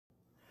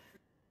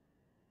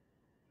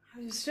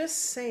I was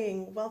just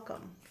saying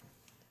welcome.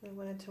 I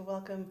wanted to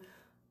welcome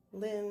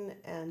Lynn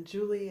and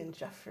Julie and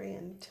Jeffrey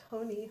and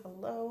Tony.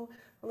 Hello.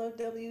 Hello,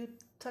 W.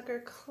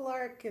 Tucker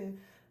Clark and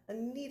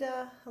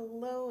Anita.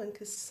 Hello. And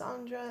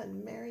Cassandra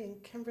and Mary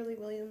and Kimberly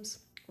Williams.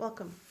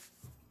 Welcome.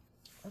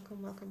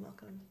 Welcome, welcome,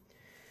 welcome.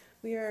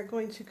 We are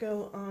going to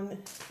go on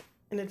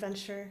an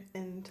adventure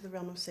into the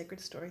realm of sacred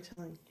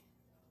storytelling.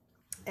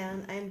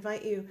 And I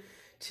invite you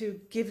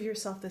to give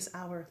yourself this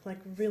hour, like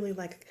really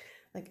like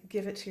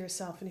give it to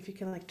yourself. And if you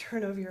can like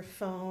turn over your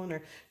phone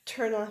or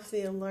turn off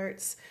the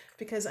alerts,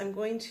 because I'm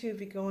going to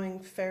be going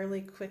fairly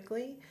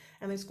quickly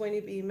and there's going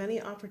to be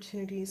many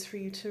opportunities for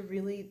you to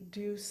really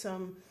do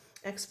some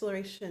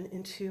exploration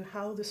into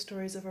how the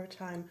stories of our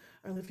time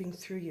are living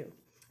through you.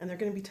 And there are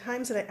going to be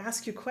times that I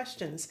ask you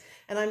questions,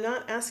 and I'm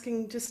not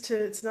asking just to,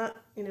 it's not,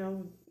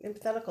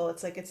 empathetical.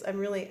 It's like, I'm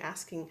really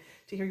asking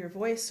to hear your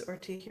voice or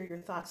to hear your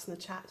thoughts in the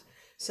chat.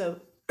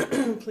 So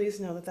please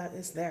know that that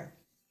is there.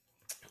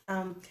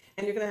 And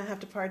you're going to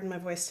have to pardon my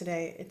voice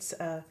today. It's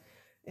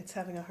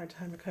having a hard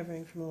time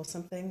recovering from a little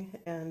something.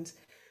 And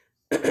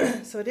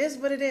so it is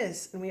what it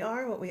is. And we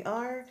are what we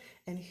are.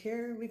 And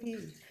here we be.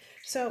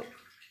 So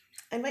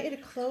I invite you to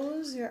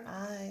close your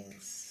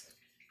eyes.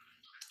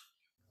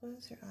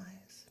 Close your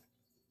eyes.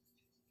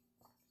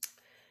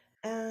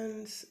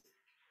 And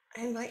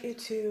I invite you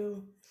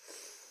to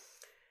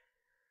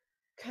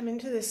come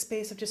into this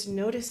space of just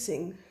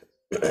noticing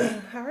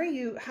how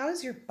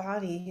is your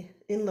body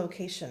in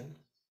location?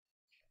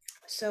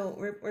 So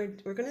we're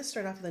going to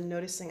start off with a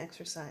noticing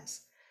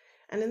exercise.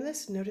 And in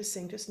this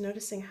noticing, just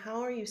noticing how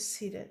are you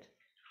seated?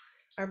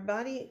 Our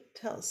body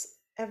tells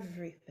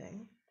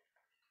everything.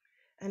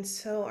 And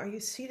so are you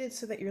seated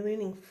so that you're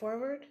leaning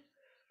forward?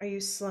 Are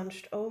you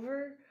slunched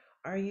over?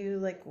 Are you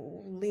like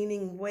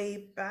leaning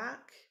way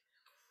back?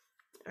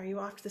 Are you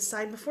off to the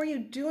side? Before you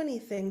do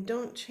anything,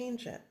 don't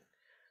change it.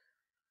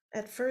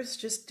 At first,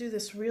 just do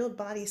this real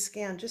body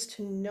scan just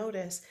to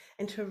notice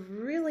and to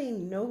really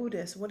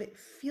notice what it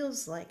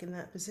feels like in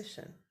that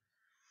position.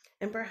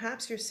 And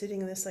perhaps you're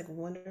sitting in this like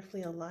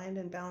wonderfully aligned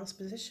and balanced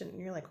position,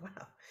 and you're like,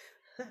 wow,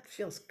 that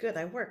feels good.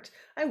 I worked.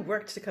 I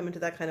worked to come into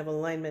that kind of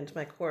alignment.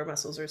 My core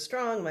muscles are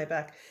strong, my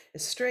back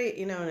is straight,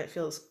 and it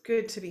feels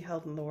good to be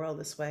held in the world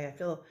this way. I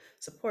feel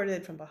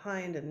supported from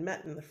behind and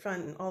met in the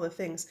front and all the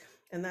things.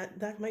 And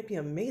that might be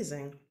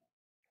amazing.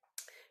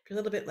 If you're a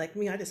little bit like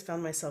me, I just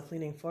found myself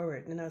leaning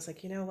forward and I was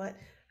like, you know what?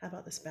 How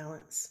about this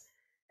balance?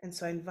 And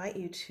so I invite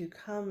you to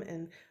come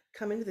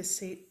into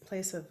this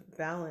place of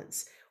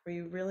balance where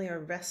you really are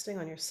resting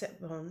on your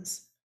sit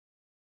bones.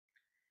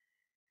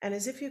 And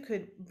as if you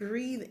could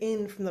breathe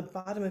in from the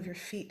bottom of your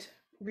feet,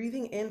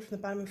 breathing in from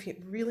the bottom of your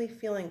feet, really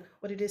feeling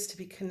what it is to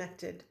be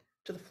connected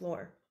to the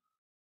floor.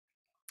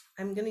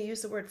 I'm going to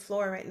use the word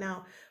floor right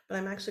now, but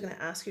I'm actually going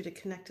to ask you to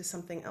connect to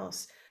something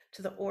else,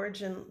 to the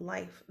origin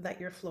life that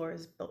your floor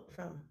is built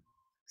from.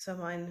 So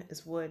mine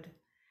is wood.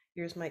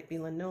 Yours might be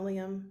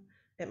linoleum.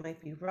 It might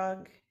be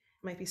rug.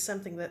 It might be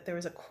something that there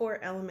was a core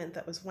element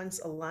that was once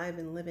alive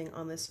and living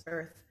on this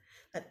earth,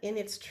 that in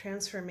its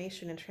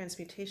transformation and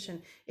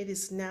transmutation, it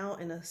is now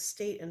in a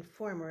state and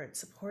form where it's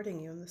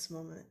supporting you in this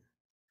moment.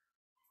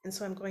 And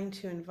so I'm going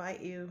to invite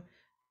you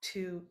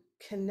to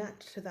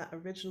connect to that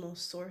original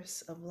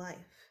source of life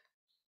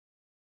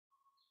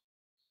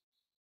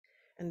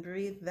and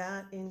breathe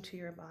that into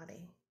your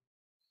body.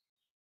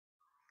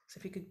 So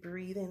if you could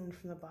breathe in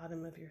from the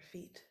bottom of your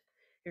feet,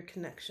 your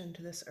connection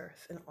to this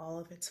earth in all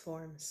of its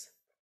forms.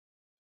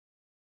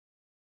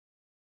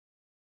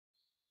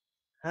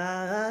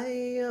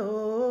 Ayo,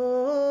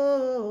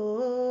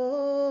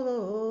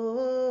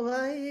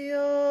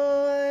 ayo,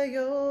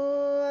 ayo,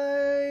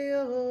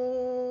 ayo,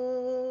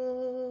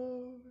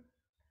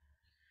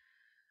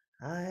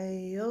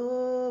 ayo,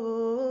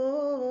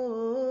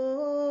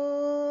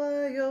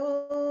 ayo,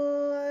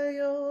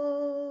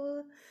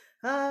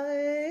 ayo, ayo.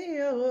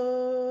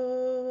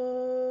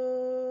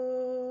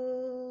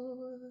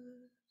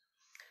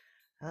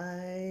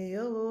 Ayo,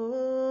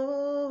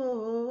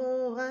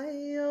 ayo,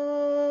 ayo,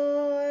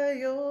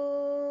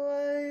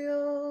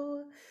 ayo,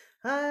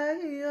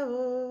 ayo.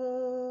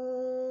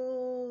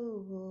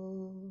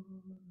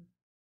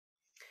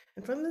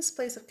 And from this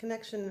place of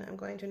connection, I'm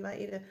going to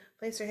invite you to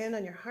place your hand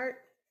on your heart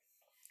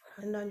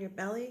and on your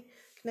belly,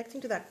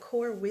 connecting to that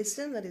core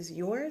wisdom that is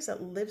yours,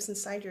 that lives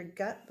inside your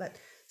gut,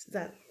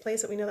 that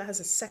place that we know that has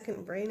a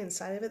second brain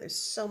inside of it. There's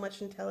so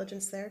much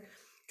intelligence there,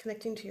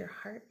 connecting to your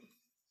heart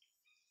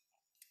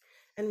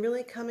and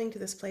really coming to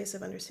this place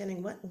of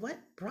understanding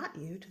what brought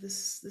you to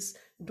this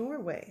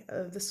doorway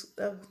of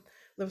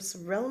this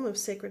realm of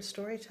sacred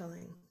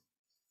storytelling.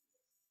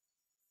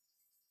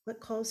 What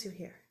calls you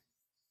here?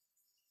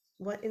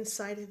 What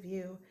inside of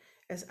you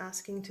is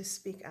asking to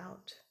speak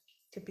out,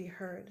 to be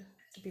heard,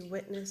 to be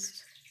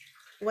witnessed?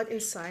 What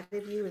inside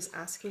of you is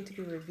asking to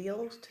be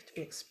revealed, to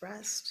be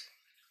expressed?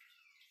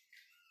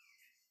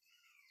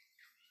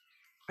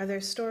 Are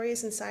there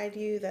stories inside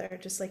you that are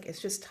just like,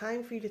 it's just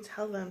time for you to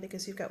tell them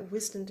because you've got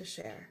wisdom to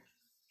share?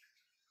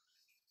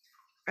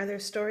 Are there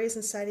stories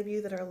inside of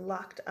you that are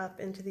locked up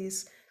into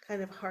these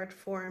kind of hard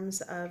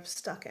forms of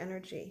stuck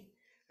energy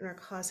and are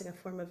causing a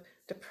form of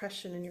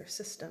depression in your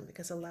system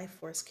because a life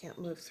force can't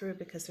move through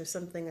because there's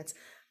something that's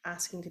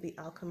asking to be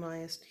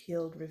alchemized,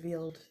 healed,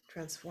 revealed,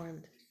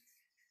 transformed.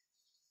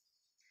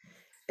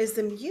 Is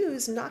the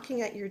muse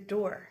knocking at your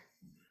door,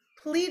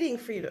 pleading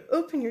for you to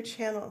open your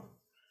channel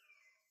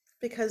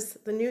because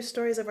the new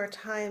stories of our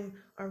time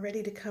are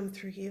ready to come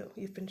through you.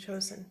 You've been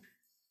chosen.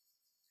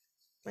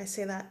 I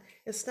say that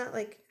it's not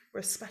like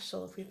we're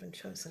special if we've been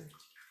chosen.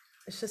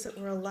 It's just that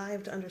we're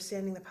alive to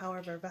understanding the power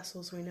of our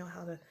vessels. We know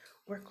how to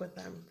work with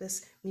them.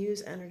 This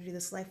muse energy,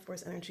 this life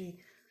force energy,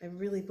 I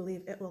really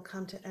believe it will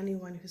come to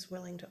anyone who's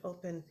willing to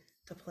open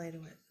to play to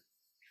it.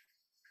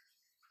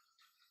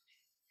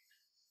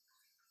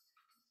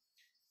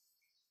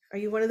 Are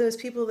you one of those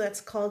people that's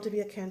called to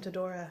be a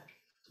cantadora?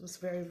 It was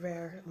very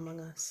rare among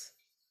us.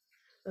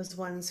 Those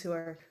ones who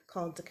are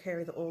called to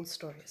carry the old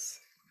stories.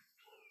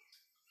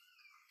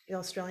 The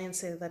Australians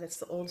say that it's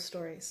the old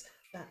stories,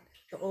 that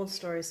the old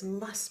stories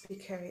must be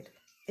carried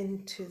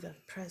into the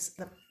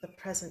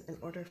present in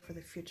order for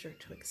the future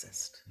to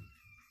exist.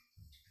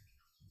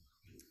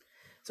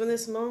 So in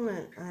this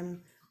moment,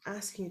 I'm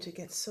asking you to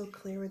get so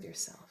clear with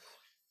yourself.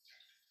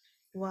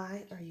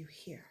 Why are you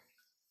here?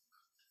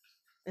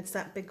 It's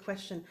that big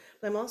question.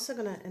 But I'm also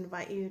going to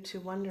invite you to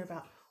wonder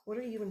about, what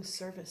are you in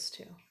service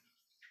to?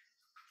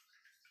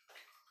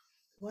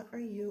 What are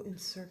you in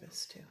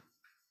service to?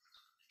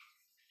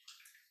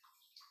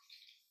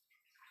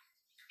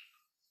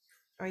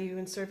 Are you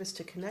in service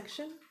to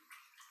connection?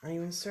 Are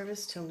you in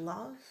service to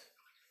love?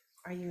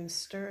 Are you in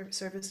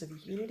service of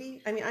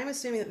unity? I mean, I'm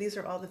assuming that these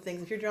are all the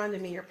things. If you're drawn to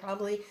me, you're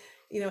probably,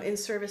 in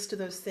service to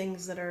those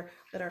things that are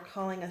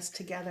calling us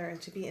together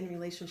and to be in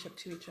relationship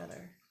to each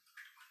other.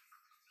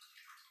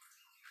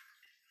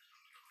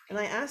 And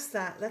I ask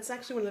that. That's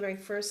actually one of the very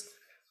first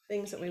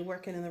things that we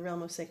work in the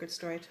realm of sacred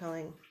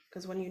storytelling.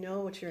 Because when you know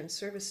what you're in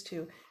service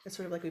to, it's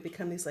sort of like we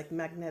become these like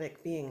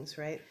magnetic beings,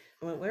 right?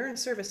 And what we're in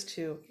service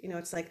to,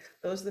 it's like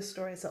those are the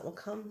stories that will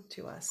come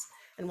to us.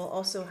 And we'll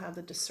also have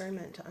the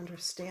discernment to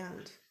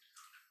understand,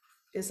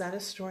 is that a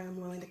story I'm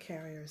willing to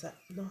carry or is that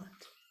not?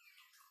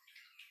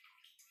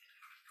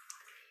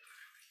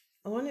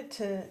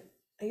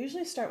 I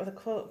usually start with a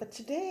quote, but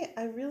today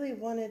I really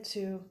wanted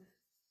to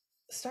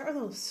start with a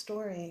little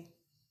story.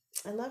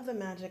 I love the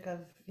magic of,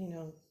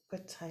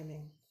 good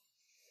timing.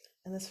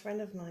 And this friend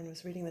of mine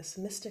was reading this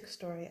mystic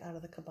story out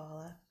of the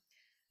Kabbalah.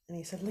 And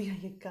he said, Leah,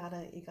 you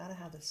gotta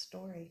have this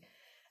story.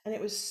 And it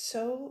was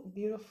so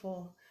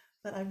beautiful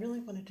that I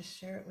really wanted to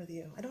share it with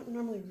you. I don't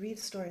normally read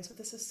stories, but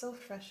this is so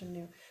fresh and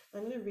new.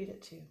 I'm going to read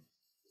it to you.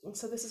 And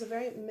so this is a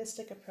very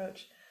mystic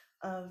approach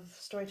of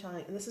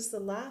storytelling. And this is the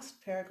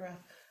last paragraph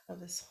of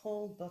this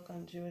whole book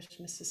on Jewish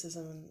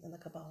mysticism and the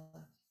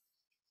Kabbalah.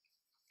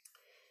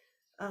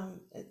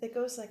 It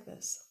goes like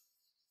this.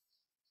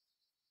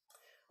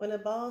 When a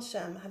Baal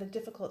Shem had a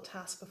difficult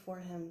task before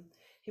him,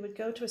 he would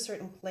go to a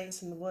certain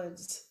place in the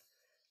woods,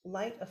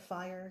 light a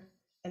fire,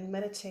 and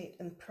meditate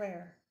in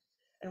prayer,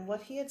 and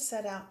what he had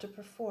set out to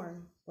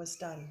perform was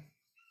done.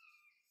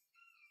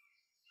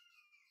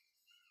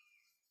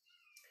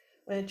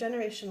 When a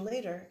generation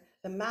later,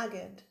 the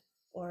Maggid,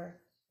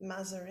 or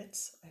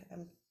Masoretz,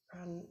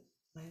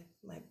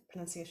 my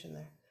pronunciation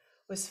there,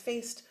 was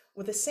faced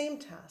with the same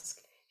task,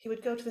 he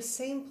would go to the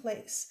same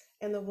place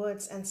in the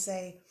woods and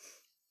say,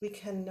 we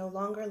can no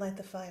longer light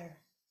the fire,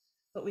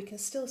 but we can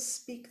still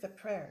speak the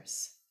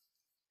prayers.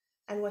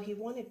 And what he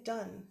wanted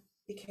done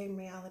became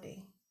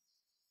reality.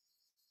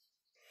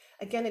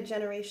 Again, a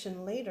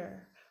generation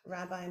later,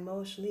 Rabbi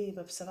Moshe Leib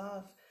of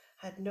Savav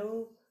had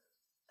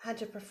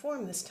to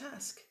perform this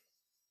task.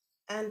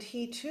 And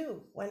he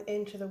too went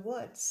into the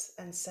woods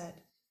and said,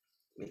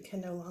 we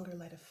can no longer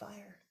light a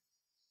fire,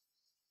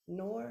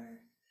 nor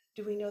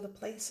do we know the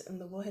place in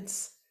the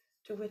woods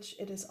to which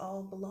it is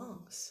all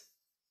belongs.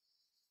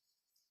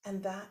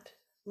 And that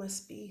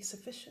must be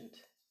sufficient.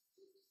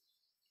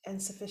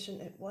 And sufficient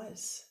it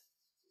was.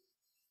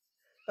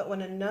 But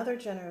when another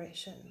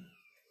generation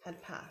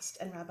had passed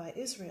and Rabbi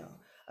Israel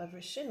of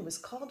Rishon was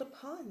called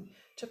upon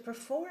to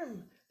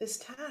perform this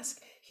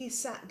task, he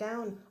sat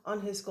down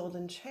on his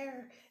golden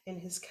chair in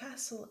his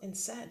castle and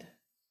said,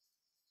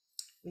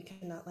 we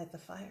cannot light the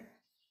fire.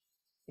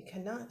 We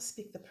cannot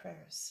speak the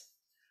prayers.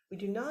 We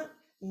do not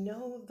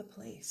know the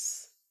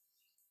place,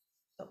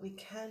 but we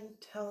can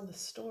tell the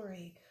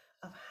story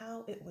of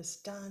how it was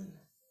done.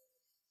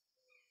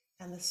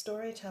 And the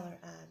storyteller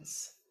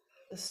adds,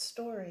 the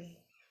story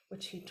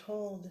which he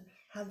told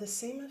had the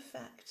same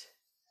effect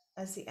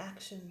as the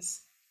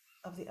actions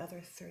of the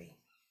other three.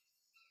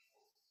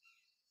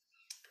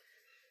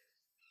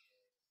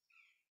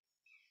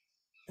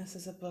 This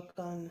is a book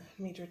on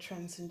major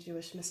trends in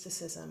Jewish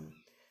mysticism.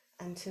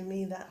 And to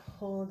me, that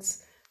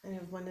holds kind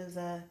of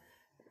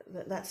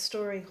that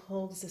story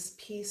holds this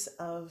piece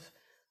of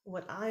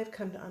what I've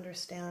come to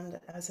understand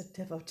as a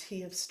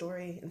devotee of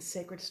story and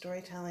sacred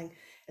storytelling,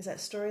 is that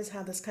stories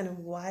have this kind of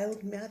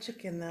wild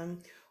magic in them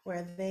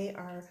where they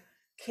are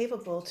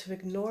capable to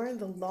ignore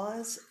the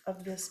laws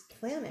of this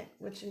planet,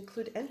 which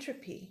include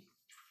entropy,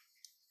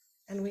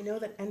 And we know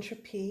that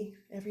entropy,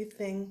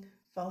 everything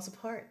falls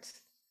apart.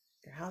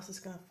 Your house is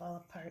going to fall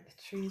apart,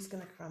 the tree is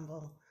going to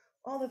crumble,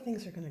 all the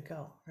things are going to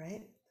go,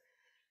 right?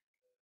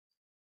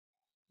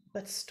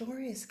 But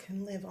stories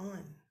can live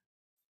on.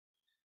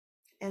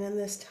 And in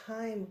this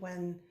time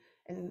when,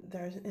 and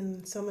there's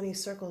in so many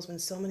circles, when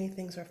so many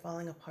things are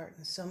falling apart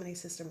and so many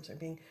systems are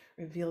being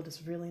revealed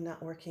as really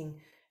not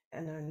working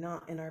and are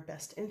not in our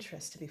best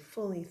interest to be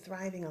fully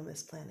thriving on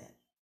this planet,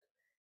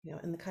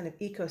 in the kind of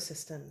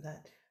ecosystem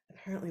that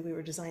apparently we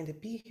were designed to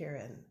be here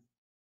in.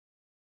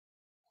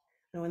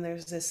 And when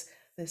there's this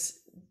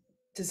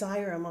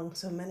desire among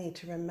so many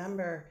to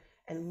remember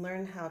and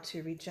learn how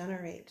to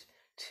regenerate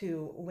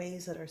to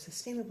ways that are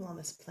sustainable on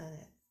this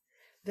planet,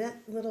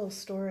 that little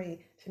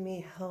story to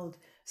me held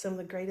some of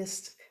the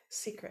greatest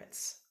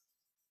secrets,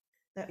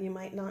 that you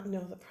might not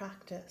know the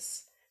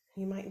practice,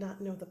 you might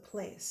not know the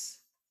place,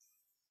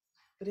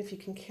 but if you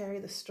can carry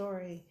the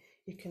story,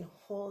 you can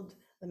hold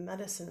the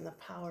medicine and the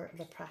power of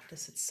the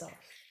practice itself.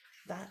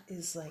 That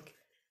is like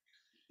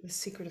the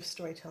secret of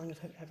storytelling,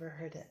 if I've ever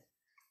heard it.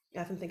 I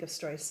often think of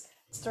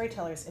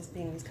storytellers as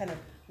being these kind of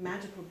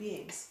magical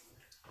beings.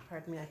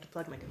 Pardon me, I have to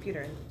plug my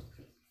computer in.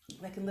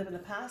 That can live in the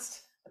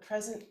past, the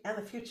present, and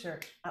the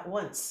future at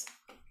once.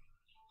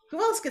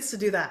 Who else gets to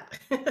do that?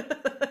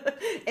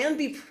 And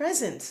be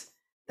present.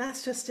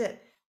 That's just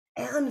it.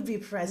 And be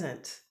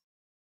present.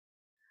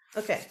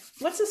 Okay,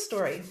 what's a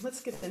story?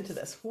 Let's get into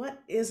this.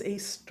 What is a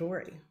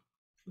story?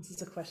 This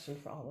is a question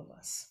for all of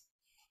us.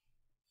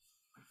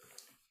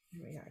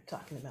 Here we are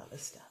talking about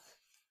this stuff.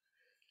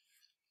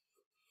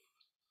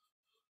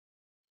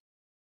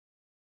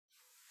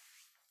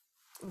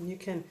 You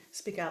can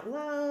speak out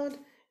loud.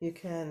 You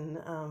can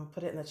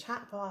put it in the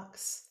chat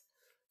box.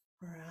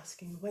 We're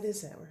asking, what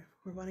is it?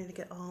 We're wanting to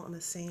get all on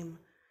the same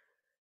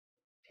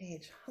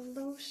page.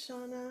 Hello,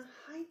 Shauna.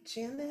 Hi,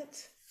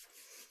 Janet.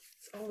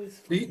 It's always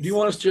fun. Do you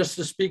want us just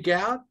to speak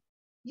out?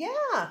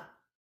 Yeah.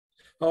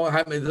 Oh,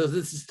 hi,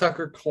 this is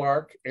Tucker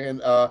Clark,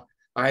 and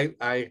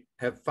I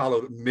have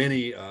followed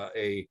many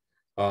a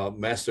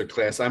master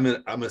class. I'm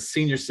a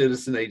senior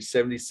citizen, age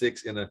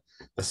 76, in a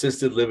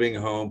assisted living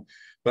home,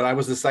 but I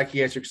was a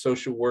psychiatric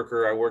social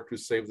worker. I worked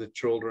with Save the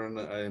Children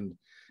and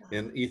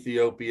in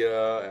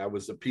Ethiopia. I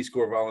was a Peace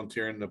Corps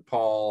volunteer in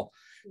Nepal.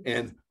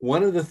 And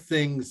one of the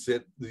things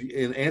that,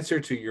 in answer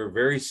to your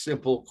very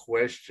simple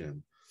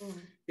question,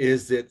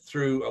 is that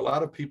through a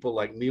lot of people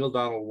like Neil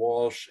Donald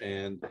Walsh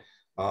and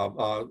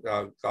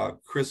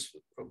Chris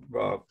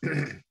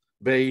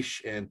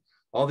Beisch and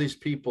all these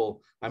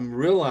people, I'm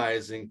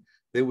realizing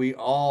that we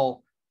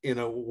all, in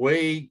a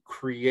way,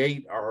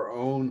 create our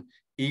own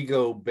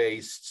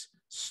ego-based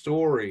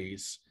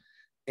stories,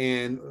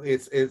 and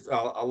it's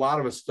a lot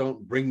of us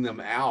don't bring them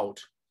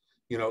out.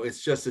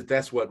 It's just that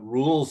that's what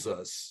rules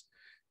us.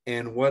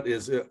 And what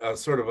is a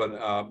sort of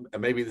an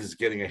maybe this is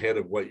getting ahead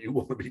of what you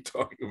want to be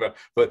talking about,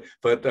 but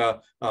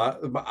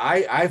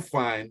I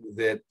find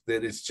that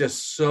it's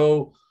just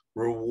so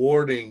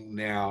rewarding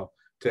now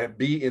to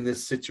be in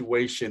this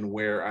situation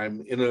where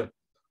I'm in a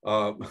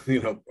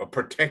a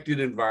protected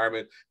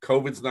environment.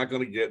 COVID's not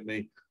going to get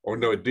me, or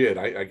no, it did.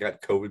 I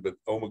got COVID, but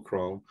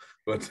Omicron.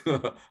 But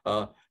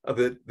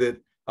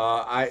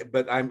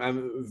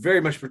I'm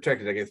very much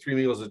protected. I get 3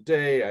 meals a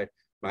day.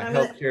 My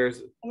health care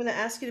is. I'm going to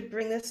ask you to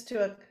bring this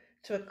to a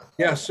close.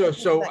 Yeah.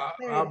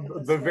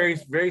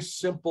 The very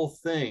simple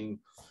thing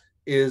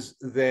is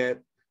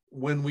that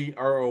when we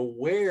are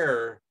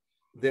aware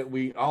that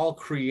we all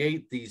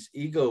create these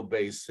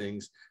ego-based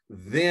things,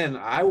 then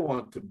I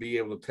want to be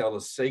able to tell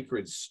a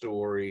sacred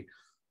story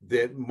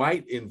that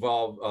might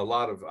involve a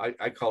lot of,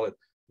 I call it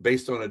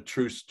based on a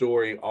true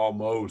story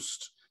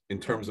almost, in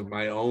terms of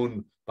my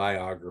own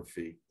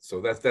biography. So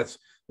that's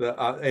the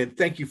and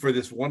thank you for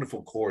this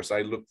wonderful course.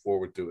 I look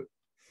forward to it.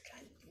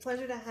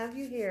 Pleasure to have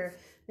you here.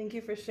 Thank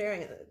you for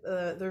sharing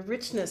the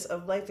richness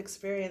of life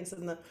experience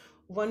and the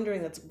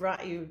wondering that's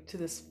brought you to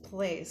this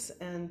place.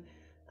 And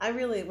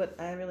what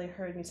I really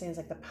heard you saying is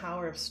like the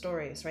power of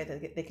stories, right?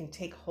 That they can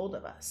take hold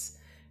of us.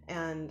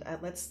 And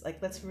let's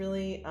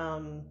really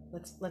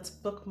let's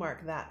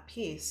bookmark that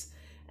piece.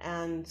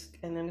 And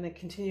I'm going to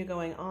continue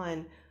going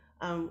on.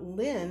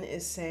 Lynn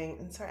is saying,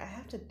 and sorry, I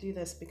have to do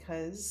this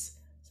because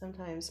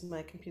sometimes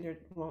my computer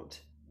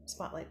won't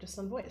spotlight just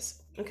on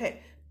voice.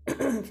 Okay.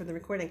 For the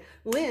recording.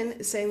 Lynn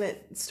is saying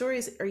that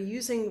stories are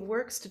using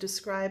works to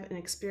describe an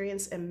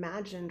experience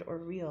imagined or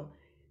real.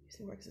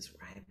 Using works to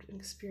describe an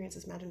experience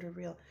imagined or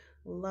real.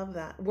 Love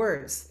that.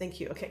 Words. Thank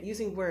you. Okay.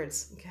 Using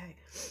words. Okay.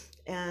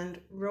 And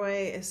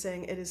Roy is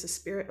saying it is the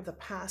spirit of the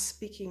past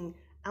speaking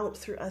out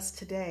through us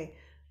today.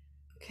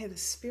 Okay. The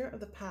spirit of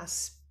the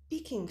past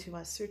speaking to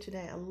us through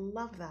today. I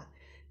love that.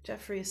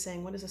 Jeffrey is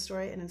saying, what is a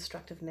story? An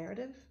instructive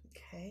narrative.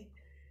 Okay.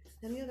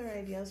 Any other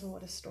ideas on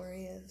what a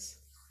story is?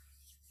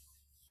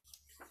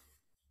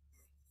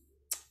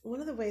 One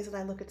of the ways that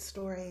I look at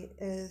story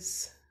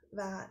is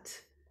that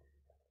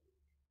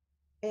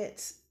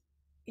it's,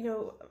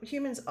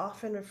 humans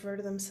often refer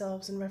to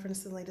themselves in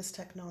reference to the latest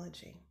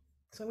technology.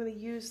 So I'm going to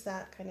use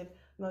that kind of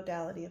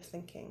modality of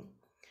thinking.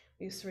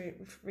 We used to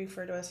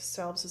refer to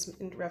ourselves as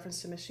in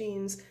reference to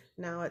machines.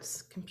 Now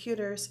it's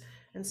computers.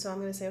 And so I'm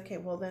going to say, okay,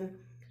 well then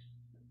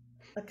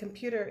a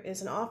computer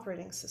is an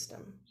operating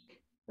system.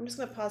 I'm just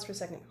going to pause for a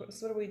second.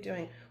 So what are we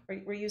doing?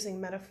 We're using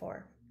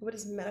metaphor. What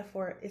is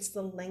metaphor? It's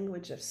the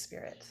language of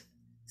spirit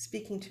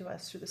speaking to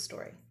us through the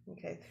story.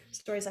 Okay,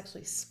 stories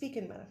actually speak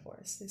in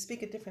metaphors. They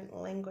speak a different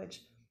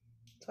language.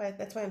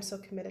 That's why I'm so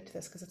committed to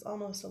this, because it's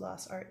almost a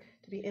lost art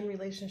to be in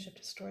relationship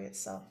to story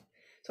itself.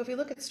 So if we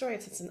look at story,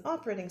 it's an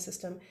operating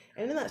system,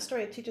 and in that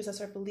story, it teaches us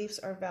our beliefs,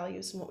 our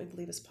values, and what we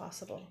believe is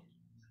possible.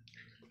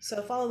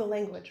 So follow the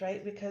language,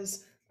 right?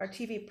 Because our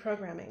TV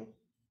programming,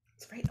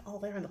 it's right all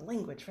there in the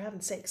language, for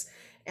heaven's sakes.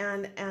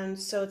 And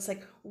so it's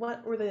like,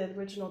 what were the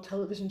original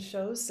television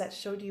shows that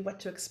showed you what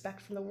to expect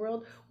from the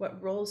world,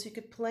 what roles you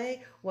could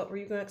play, what were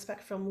you going to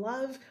expect from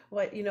love,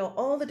 what,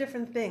 all the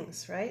different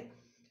things, right?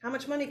 How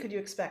much money could you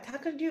expect?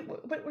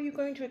 What were you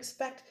going to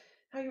expect?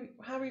 How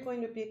are you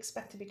going to be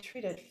expect to be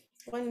treated?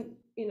 One,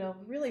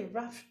 really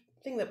rough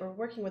thing that we're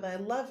working with. I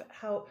love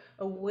how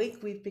awake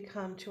we've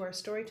become to our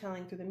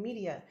storytelling through the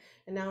media.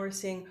 And now we're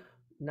seeing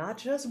not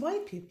just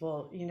white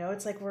people,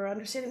 it's like we're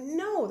understanding,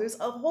 no, there's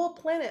a whole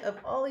planet of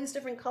all these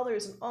different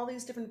colors and all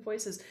these different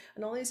voices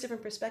and all these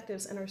different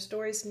perspectives, and our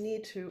stories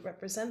need to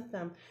represent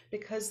them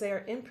because they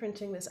are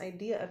imprinting this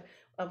idea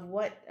of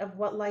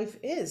what life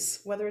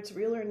is, whether it's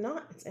real or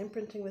not. It's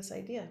imprinting this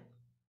idea.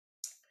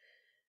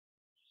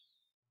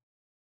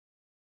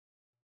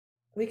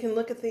 We can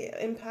look at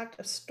the impact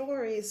of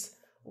stories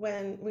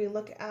when we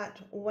look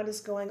at what is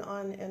going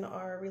on in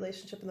our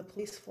relationship in the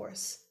police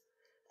force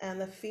and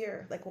the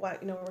fear, like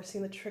what, we're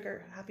seeing the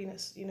trigger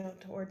happiness,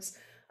 towards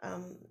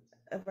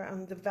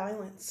around the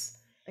violence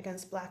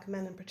against Black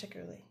men in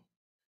particularly.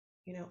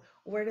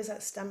 Where does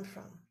that stem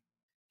from?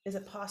 Is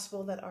it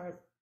possible that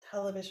our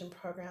television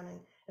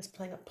programming is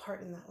playing a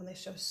part in that when they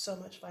show so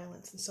much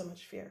violence and so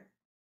much fear?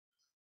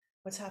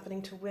 What's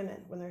happening to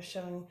women when they're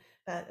showing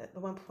that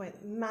at one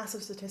point,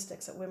 massive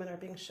statistics that women are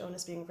being shown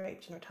as being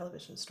raped in our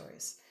television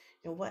stories?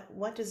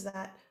 What does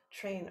that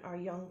train our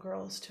young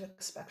girls to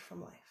expect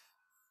from life?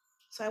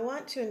 So I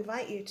want to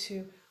invite you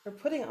to, we're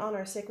putting on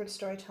our sacred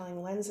storytelling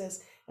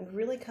lenses and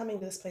really coming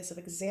to this place of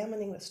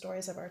examining the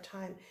stories of our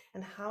time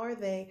and how are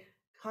they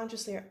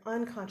consciously or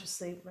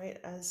unconsciously, right,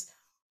 as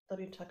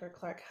W. Tucker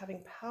Clark,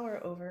 having power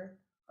over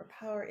or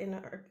power in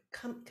or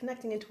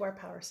connecting into our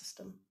power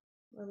system,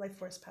 our life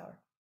force power.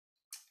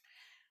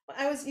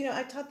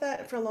 I taught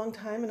that for a long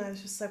time, and I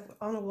was just like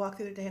on a walk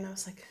the other day, and I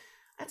was like,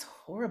 that's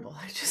horrible.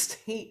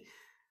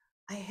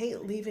 I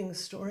hate leaving the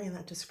story in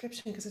that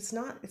description because it's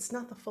not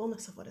the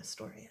fullness of what a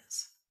story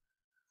is.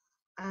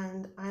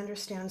 And I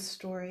understand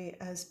story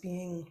as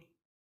being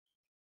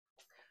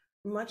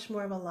much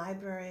more of a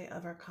library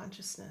of our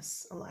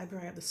consciousness, a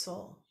library of the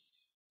soul.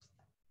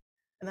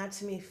 And that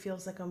to me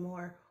feels like a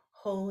more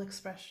whole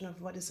expression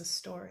of what is a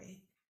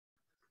story,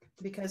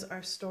 because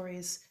our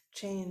stories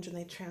change and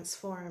they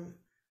transform.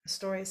 The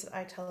stories that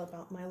I tell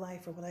about my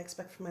life or what I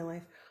expect from my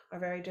life are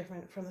very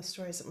different from the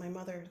stories that my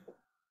mother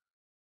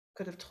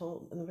could have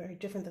told, and very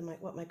different than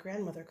what my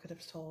grandmother could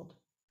have told.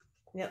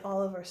 And yet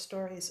all of our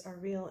stories are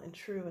real and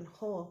true and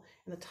whole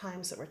in the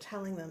times that we're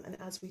telling them. And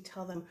as we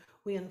tell them,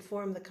 we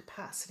inform the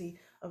capacity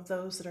of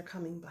those that are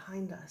coming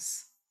behind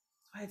us.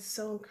 It's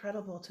so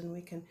incredible to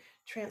we can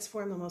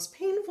transform the most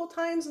painful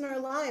times in our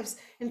lives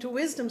into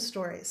wisdom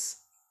stories,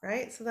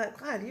 right? So that,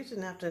 God, you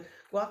didn't have to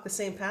walk the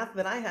same path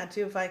that I had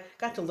to if I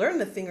got to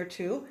learn a thing or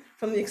two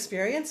from the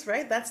experience,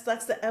 right? That's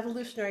the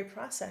evolutionary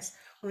process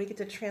when we get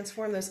to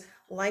transform those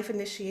life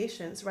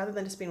initiations rather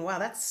than just being, wow,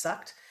 that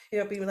sucked.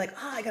 Being like,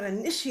 I got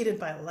initiated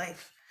by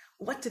life.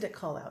 What did it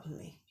call out in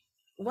me?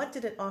 What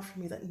did it offer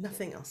me that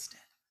nothing else did?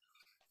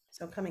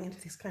 So coming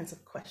into these kinds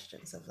of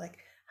questions of like,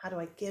 how do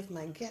I give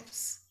my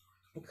gifts?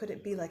 And could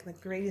it be like the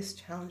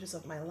greatest challenges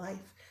of my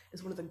life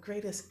is one of the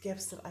greatest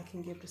gifts that I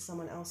can give to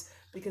someone else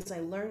because I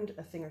learned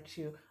a thing or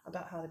two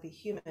about how to be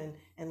human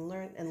and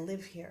learn and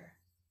live here.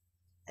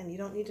 And you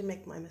don't need to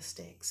make my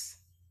mistakes.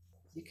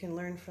 You can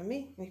learn from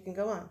me and you can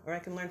go on, or I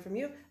can learn from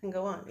you and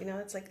go on.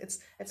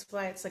 It's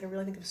why it's like I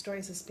really think of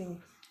stories as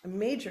being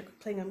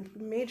playing a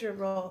major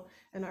role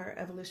in our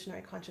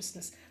evolutionary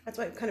consciousness. That's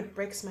why it kind of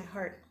breaks my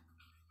heart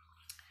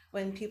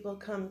when people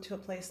come to a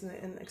place,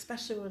 and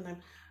especially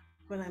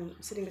when I'm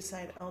sitting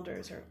beside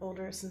elders or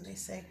olders and they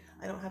say,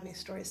 I don't have any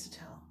stories to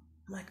tell.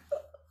 I'm like, oh,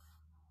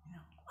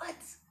 what?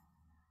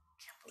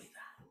 Can't believe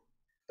that.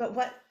 But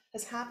what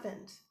has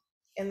happened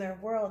in their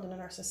world and in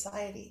our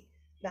society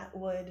that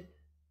would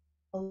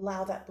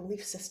allow that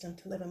belief system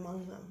to live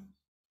among them?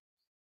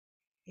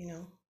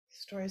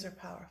 Stories are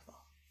powerful.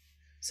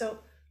 So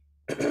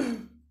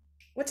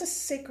what's a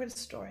sacred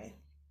story?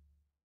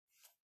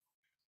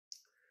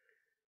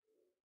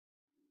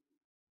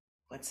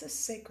 What's a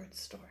sacred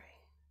story?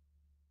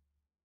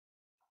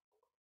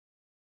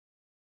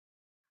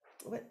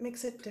 What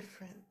makes it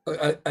different?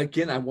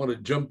 Again, I want to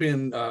jump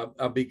in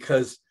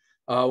because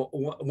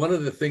one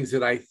of the things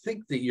that I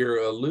think that you're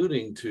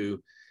alluding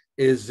to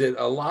is that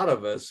a lot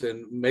of us,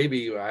 and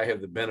maybe I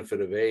have the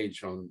benefit of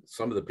age on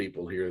some of the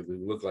people here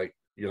who look like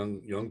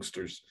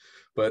youngsters,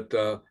 but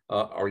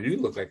or you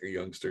look like a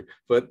youngster.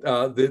 But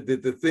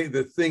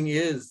the thing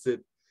is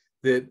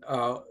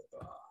that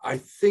I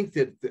think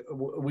that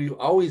we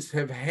always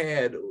have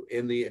had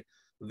in the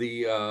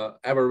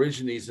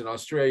Aborigines in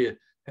Australia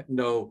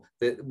know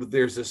that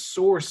there's a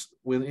source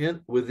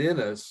within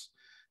us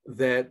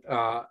that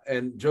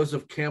and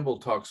Joseph Campbell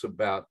talks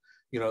about,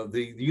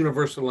 the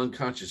universal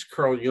unconscious.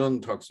 Carl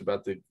Jung talks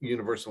about the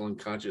universal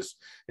unconscious,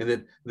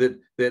 and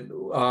that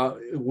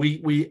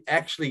we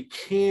actually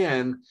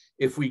can,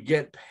 if we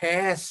get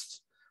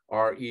past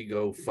our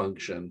ego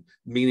function,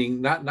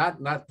 meaning not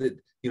that,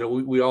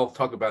 we all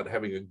talk about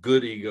having a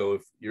good ego.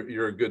 If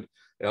you're a good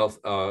health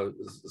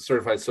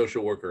certified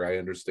social worker, I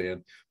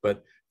understand,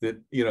 but that,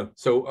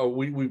 so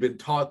we've been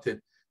taught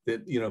that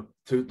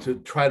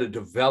to try to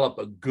develop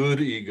a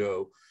good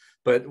ego.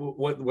 But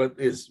what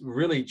is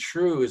really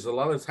true is a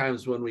lot of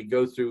times when we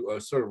go through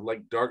a sort of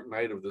like dark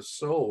night of the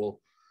soul,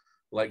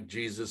 like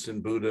Jesus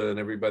and Buddha and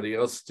everybody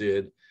else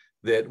did,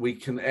 that we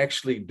can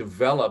actually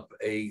develop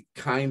a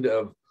kind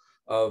of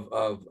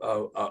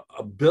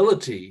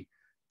ability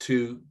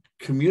to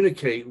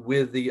communicate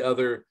with the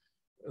other,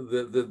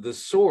 the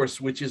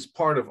source, which is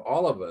part of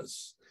all of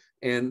us.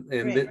 And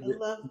Great. I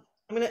love.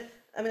 I'm gonna.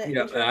 I'm gonna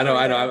yeah, I interrupt know, you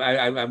I know.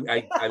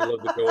 there. I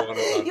love to go on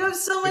and You have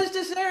so much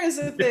to share as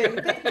a thing.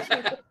 Thank you.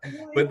 I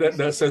really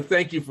appreciate so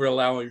thank you for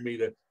allowing me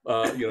to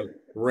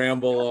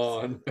ramble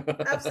on.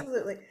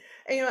 Absolutely.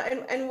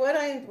 And, and what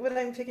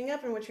I'm picking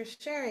up and what you're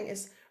sharing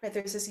is, right,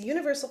 there's this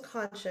universal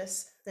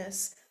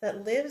consciousness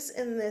that lives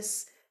in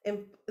this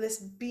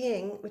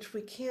being which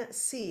we can't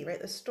see, right?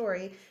 The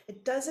story,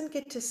 it doesn't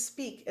get to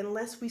speak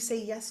unless we say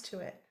yes to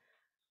it,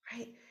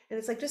 right? And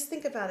it's like, just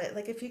think about it.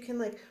 Like, if you can,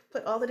 like,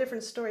 put all the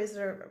different stories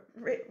that are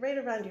right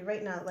around you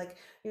right now, like,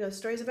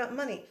 stories about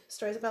money,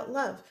 stories about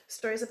love,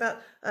 stories about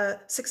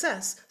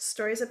success,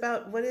 stories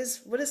about what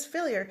is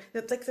failure.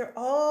 That, like, they're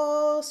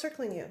all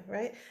circling you,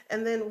 right?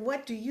 And then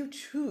what do you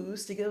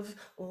choose to give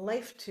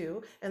life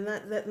to? And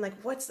that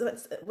like, what,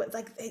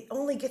 like, it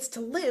only gets to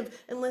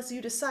live unless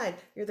you decide.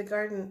 You're the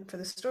garden for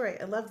the story.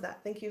 I love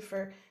that. Thank you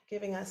for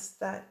giving us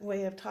that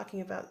way of talking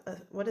about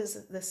what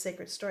is this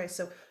sacred story.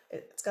 So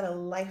it's got a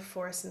life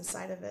force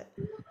inside of it.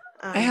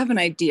 I have an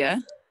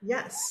idea.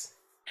 Yes.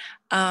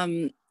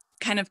 Kind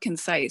of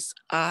concise.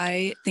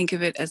 I think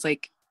of it as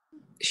like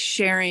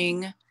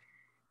sharing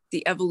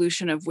the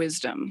evolution of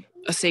wisdom,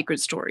 a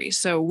sacred story.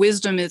 So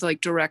wisdom is like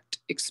direct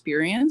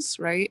experience,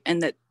 right?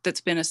 And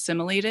that's been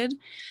assimilated.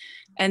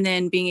 And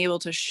then being able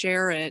to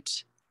share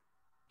it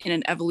in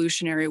an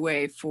evolutionary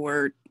way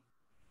for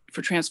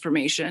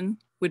transformation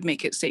would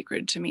make it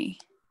sacred to me.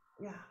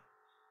 Yeah.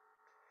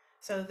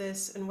 So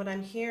this, and what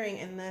I'm hearing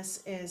in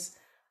this is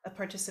a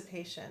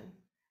participation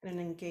and an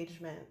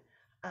engagement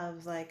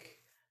of, like,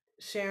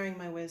 sharing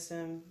my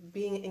wisdom,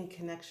 being in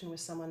connection with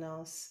someone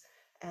else,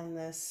 and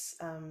this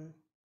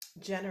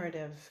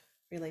generative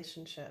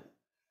relationship.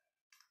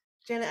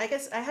 Janet, I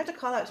guess I have to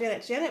call out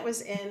Janet. Janet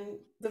was in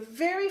the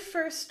very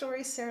first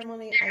story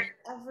ceremony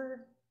I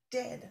ever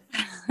did.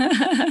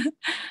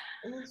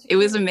 It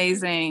was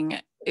amazing.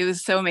 It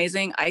was so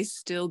amazing. I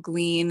still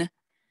glean,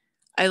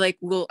 I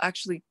will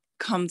actually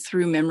come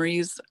through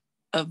memories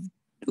of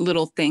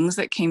little things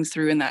that came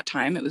through in that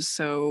time. It was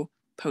so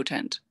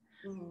potent.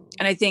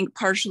 And I think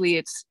partially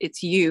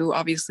it's you,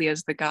 obviously,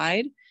 as the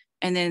guide,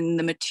 and then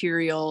the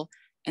material,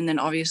 and then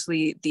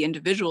obviously the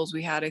individuals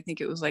we had. I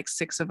think it was like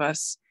 6 of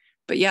us.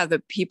 But yeah,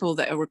 the people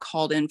that were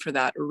called in for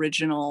that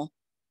original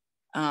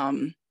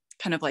kind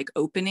of like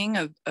opening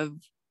of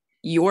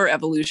your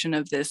evolution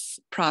of this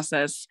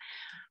process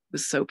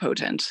was so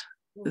potent.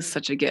 It was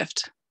such a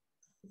gift.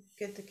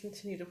 Good to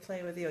continue to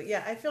play with you.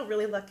 Yeah, I feel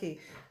really lucky.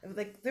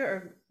 Like,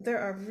 there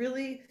are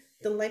really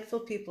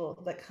delightful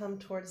people that come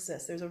towards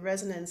this. There's a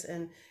resonance,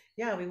 and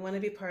yeah, we want to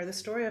be part of the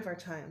story of our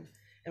time,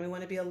 and we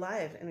want to be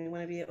alive, and we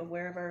want to be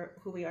aware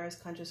of who we are as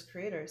conscious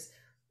creators.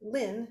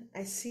 Lynn,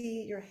 I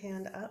see your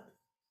hand up.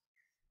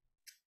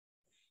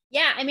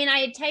 Yeah, I mean, I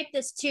had typed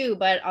this too,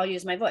 but I'll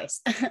use my voice.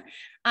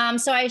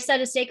 So I said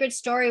a sacred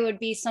story would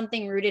be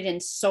something rooted in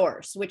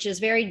source, which is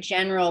very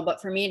general,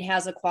 but for me, it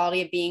has a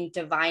quality of being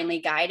divinely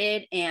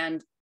guided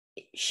and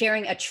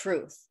sharing a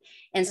truth.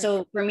 And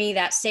so for me,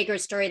 that sacred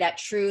story, that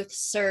truth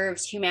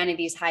serves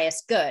humanity's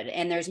highest good.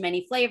 And there's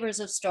many flavors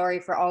of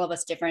story for all of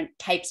us, different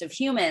types of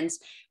humans,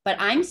 but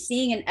I'm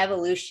seeing an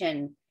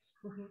evolution.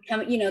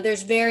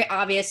 There's very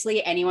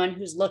obviously, anyone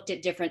who's looked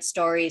at different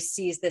stories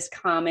sees this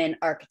common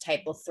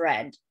archetypal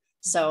thread.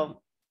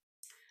 So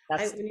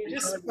when you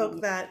just spoke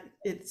that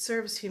it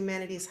serves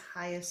humanity's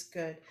highest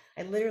good,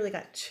 I literally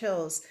got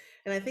chills.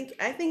 And I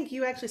think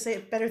you actually say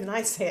it better than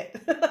I say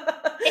it.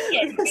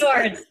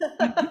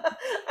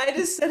 I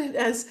just said it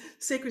as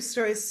sacred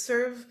stories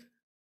serve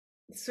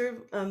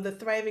the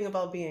thriving of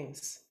all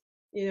beings.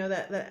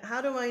 That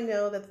how do I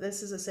know that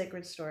this is a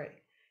sacred story?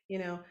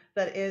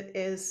 That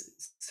it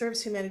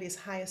serves humanity's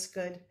highest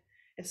good,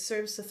 It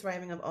serves the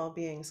thriving of all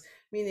beings,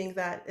 meaning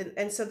that,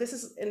 and so this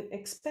is, and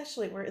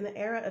especially we're in the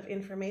era of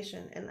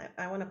information. And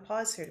I want to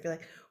pause here to be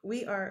like,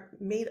 we are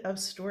made of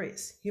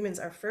stories. Humans,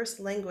 our first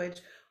language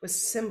was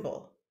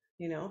symbol,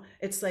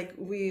 it's like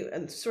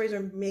and stories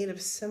are made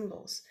of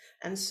symbols.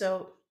 And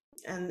so,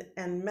 and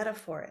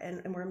metaphor,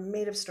 and we're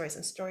made of stories,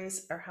 and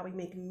stories are how we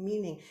make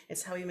meaning.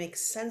 It's how we make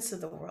sense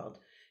of the world.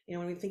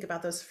 When we think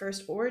about those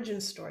first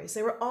origin stories,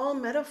 they were all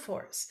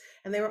metaphors,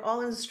 and they were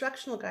all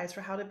instructional guides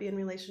for how to be in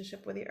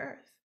relationship with the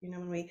earth.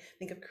 When we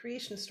think of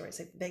creation stories,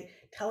 they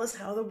tell us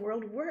how the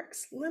world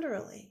works,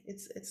 literally.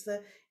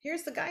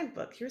 Here's the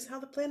guidebook, here's how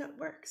the planet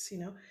works,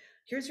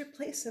 here's your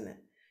place in it.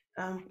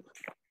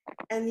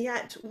 And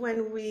yet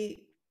when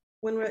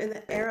we're in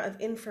the era of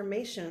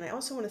information, and I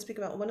also want to speak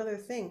about one other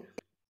thing,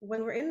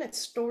 when we're in a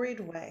storied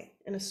way,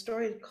 in a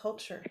storied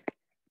culture,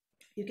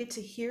 you get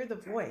to hear the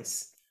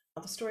voice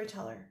of a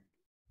storyteller.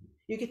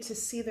 You get to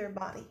see their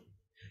body.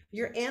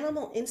 Your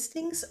animal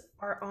instincts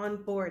are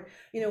on board.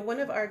 One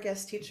of our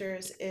guest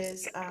teachers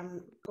is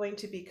going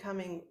to be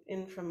coming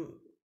in from,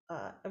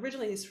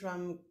 originally he's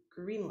from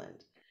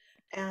Greenland,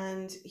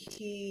 and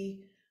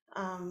he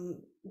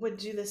would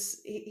do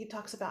this. He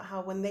talks about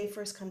how when they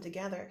first come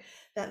together,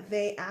 that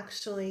they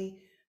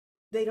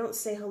don't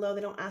say hello,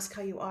 they don't ask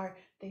how you are,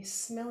 they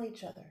smell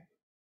each other.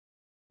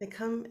 They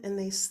come and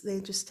they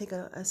just take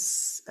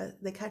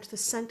they catch the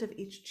scent of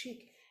each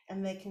cheek,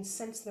 and they can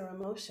sense their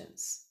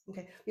emotions.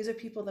 Okay, these are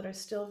people that are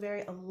still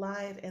very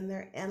alive in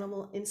their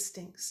animal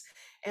instincts.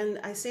 And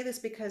I say this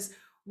because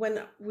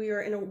when we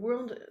are in a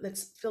world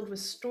that's filled with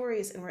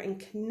stories, and we're in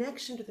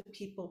connection to the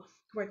people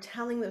who are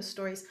telling those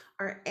stories,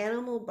 our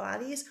animal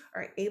bodies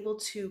are able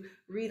to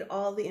read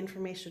all the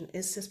information.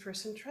 Is this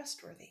person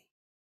trustworthy?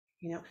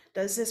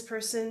 Does this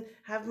person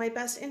have my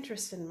best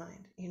interest in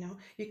mind?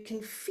 You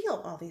can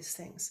feel all these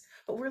things,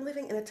 but we're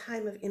living in a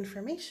time of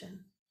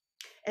information.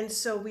 And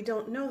so we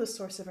don't know the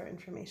source of our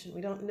information. We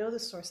don't know the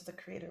source of the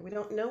creator. We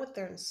don't know what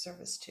they're in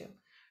service to,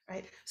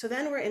 right? So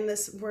then we're in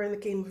the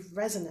game of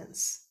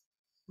resonance.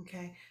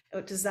 Okay.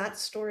 Does that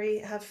story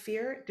have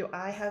fear? Do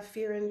I have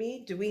fear in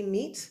me? Do we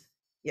meet?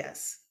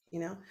 Yes.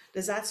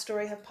 Does that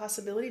story have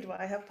possibility? Do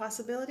I have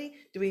possibility?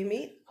 Do we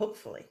meet?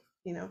 Hopefully.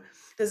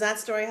 Does that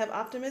story have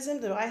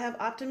optimism? Do I have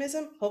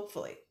optimism?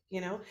 Hopefully.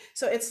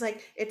 So it's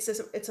like,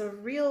 it's a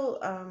real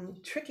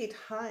tricky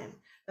time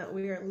that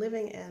we are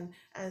living in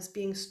as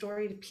being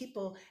storied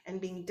people,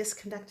 and being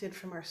disconnected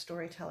from our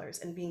storytellers,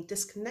 and being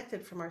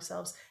disconnected from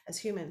ourselves as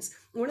humans.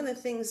 One of the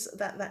things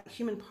that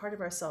human part of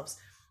ourselves,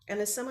 and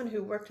as someone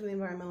who worked in the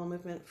environmental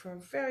movement for a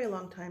very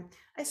long time,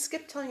 I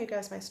skip telling you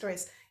guys my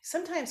stories.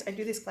 Sometimes I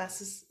do these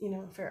classes,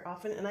 very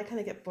often, and I kind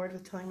of get bored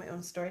with telling my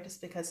own story,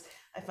 just because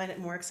I find it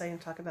more exciting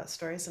to talk about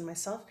stories than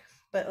myself.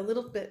 But a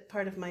little bit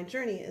part of my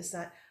journey is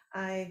that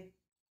I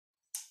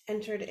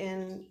entered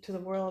into the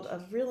world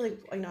of really,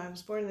 I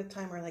was born in a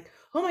time where like,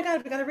 oh my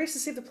God, we got to race to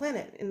save the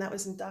planet. And that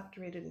was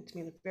indoctrinated into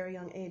me at a very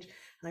young age.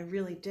 And I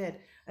really did.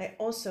 I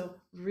also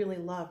really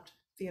loved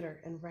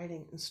theater and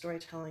writing and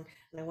storytelling.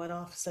 And I went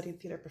off,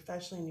 studied theater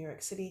professionally in New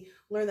York City,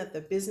 learned that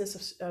the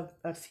business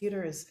of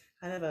theater is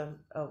kind of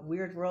a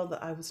weird world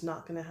that I was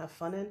not going to have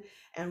fun in,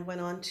 and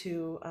went on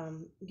to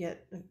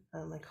get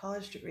my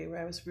college degree, where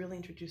I was really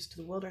introduced to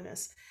the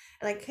wilderness.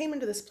 And I came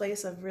into this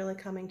place of really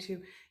coming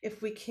to,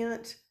 if we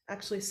can't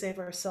actually save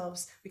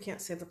ourselves, we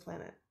can't save the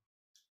planet.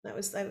 I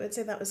would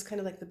say that was kind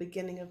of like the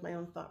beginning of my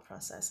own thought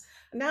process.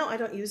 Now I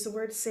don't use the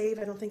word save.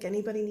 I don't think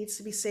anybody needs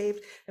to be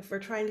saved. If we're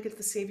trying to get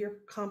the savior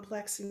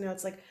complex,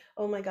 it's like,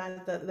 oh my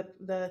God,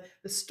 the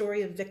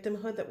story of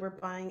victimhood that we're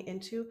buying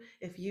into.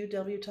 If you,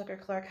 W. Tucker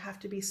Clark, have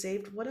to be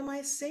saved, what am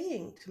I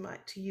saying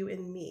to you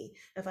and me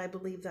if I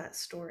believe that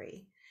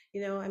story?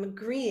 I'm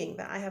agreeing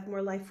that I have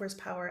more life force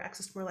power,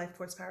 access to more life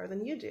force power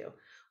than you do.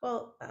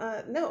 Well,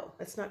 no,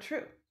 that's not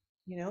true.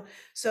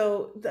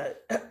 So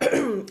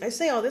I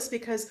say all this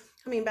because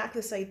coming back to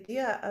this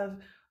idea of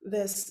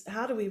this,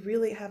 how do we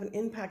really have an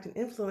impact and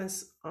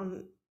influence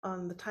on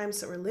the times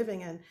that we're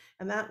living in?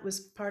 And that was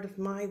part of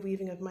my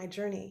weaving of my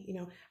journey.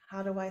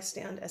 How do I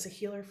stand as a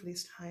healer for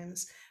these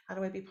times? How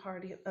do I be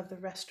part of the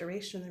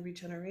restoration, the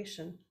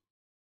regeneration?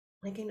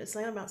 I came to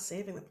say about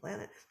saving the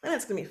planet. The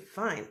planet's gonna be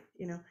fine,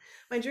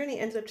 My journey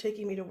ended up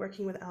taking me to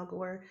working with Al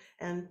Gore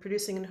and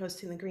producing and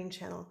hosting the Green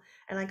Channel.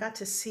 And I got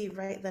to see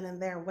right then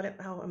and there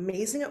how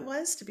amazing it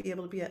was to be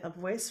able to be a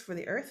voice for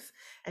the earth,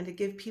 and to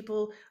give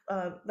people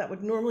that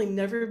would normally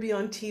never be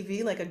on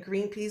TV, like a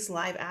Greenpeace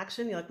live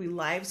action. Like we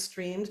live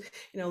streamed,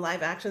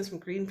 live actions from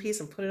Greenpeace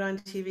and put it on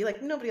TV.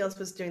 Like nobody else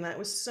was doing that. It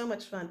was so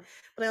much fun.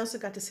 But I also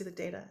got to see the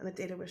data, and the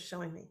data was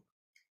showing me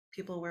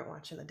people weren't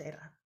watching the data.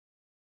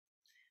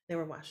 They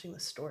were watching the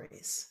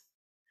stories.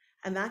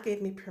 And that gave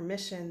me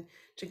permission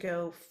to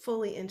go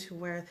fully into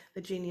where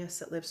the genius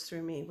that lives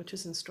through me, which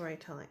is in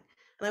storytelling.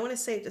 And I want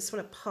to just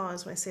want to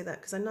pause when I say that,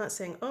 because I'm not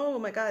saying, oh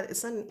my God,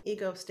 it's not an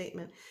ego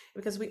statement,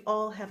 because we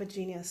all have a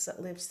genius that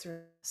lives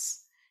through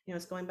us.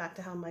 It's going back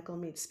to how Michael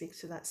Meade speaks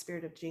to that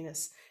spirit of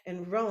genius.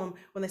 In Rome,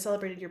 when they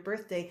celebrated your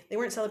birthday, they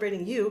weren't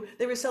celebrating you,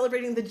 they were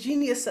celebrating the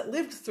genius that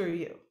lived through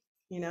you.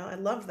 I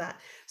love that.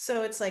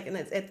 So it's like,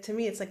 and to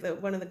me, it's like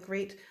one of the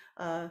great,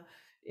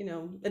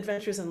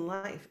 adventures in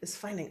life is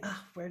finding,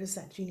 where does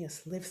that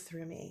genius live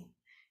through me?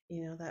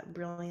 That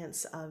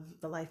brilliance of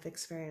the life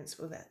experience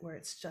where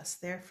it's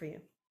just there for you.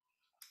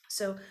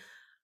 So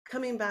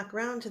coming back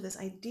around to this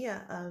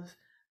idea of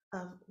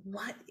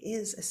what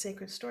is a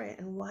sacred story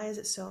and why is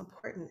it so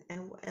important,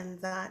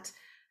 and that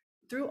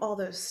through all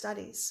those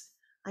studies,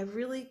 I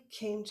really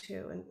came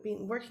to, and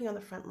being working on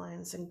the front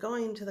lines and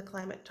going to the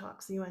climate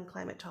talks, the UN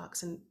climate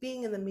talks, and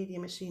being in the media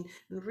machine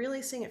and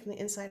really seeing it from the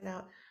inside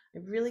out, I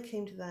really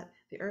came to that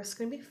the Earth's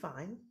going to be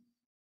fine.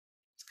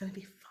 It's going to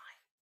be fine.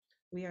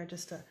 We are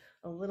just a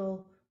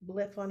little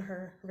blip on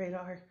her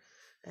radar,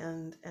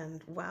 and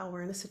wow,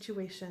 we're in a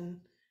situation,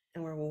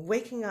 and we're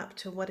waking up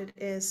to what it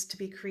is to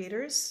be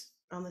creators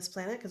on this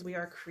planet, because we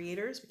are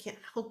creators. We can't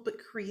help but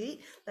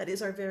create. That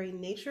is our very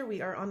nature.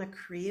 We are on a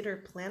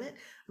creator planet.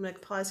 I'm going to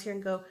pause here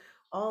and go,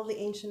 all the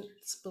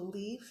ancients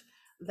believe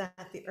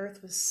that the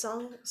earth was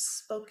sung,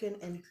 spoken,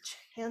 and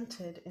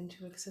chanted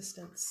into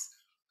existence.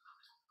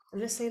 I'm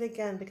going to say it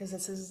again because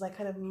this is like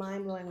kind of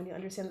mind-blowing when you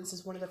understand that this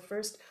is one of the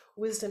first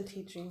wisdom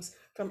teachings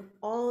from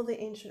all the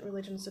ancient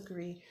religions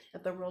agree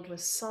that the world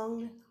was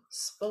sung,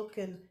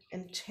 spoken,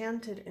 and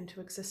chanted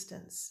into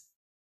existence.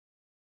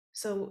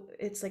 So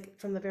it's like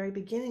from the very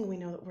beginning, we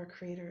know that we're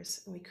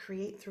creators and we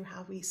create through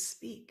how we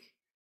speak.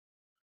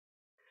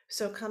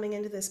 So coming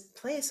into this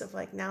place of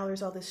like, now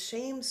there's all this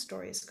shame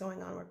stories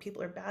going on where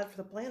people are bad for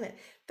the planet.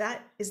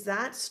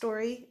 That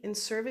story in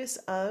service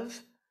of,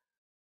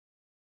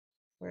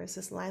 where is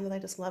this line that I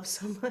just love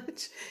so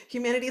much?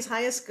 Humanity's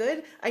highest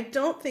good? I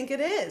don't think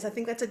it is. I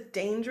think that's a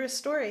dangerous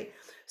story.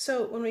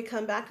 So when we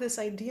come back to this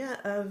idea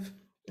of,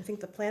 I think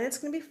the planet's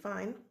going to be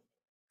fine.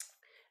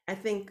 I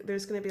think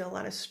there's going to be a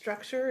lot of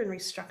structure and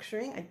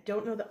restructuring. I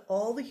don't know that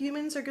all the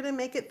humans are going to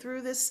make it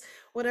through this,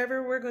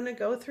 whatever we're going to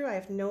go through. I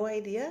have no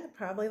idea.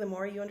 Probably the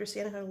more you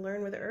understand how to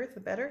learn with the earth, the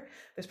better.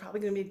 There's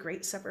probably going to be a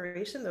great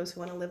separation. Those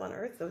who want to live on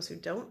earth, those who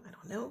don't, I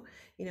don't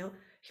know,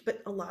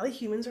 but a lot of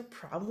humans are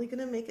probably going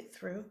to make it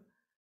through.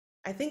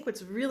 I think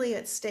what's really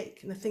at stake,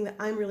 and the thing that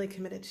I'm really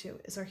committed to,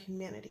 is our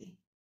humanity,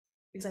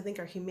 because I think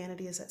our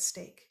humanity is at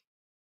stake.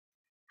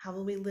 How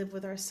will we live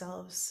with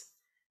ourselves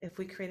if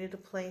we created a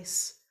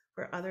place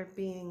where other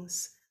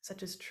beings,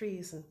 such as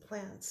trees and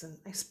plants and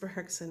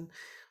icebergs and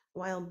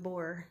wild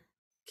boar,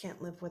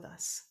 can't live with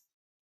us?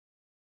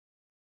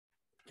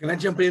 Can I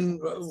jump in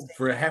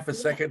for a half a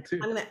second too?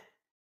 I'm gonna,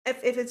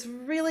 if it's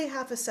really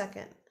half a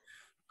second.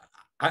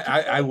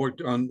 I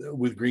worked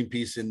with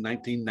Greenpeace in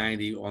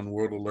 1990 on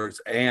world alerts,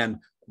 and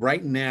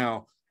right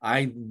now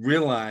I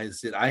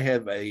realize that I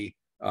have a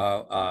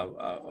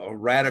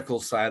radical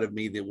side of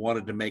me that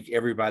wanted to make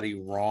everybody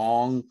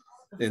wrong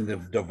in the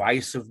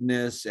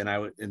divisiveness, and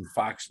I in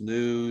Fox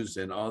News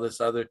and all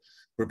this other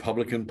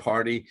Republican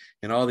Party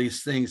and all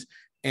these things.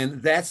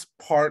 And that's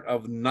part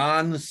of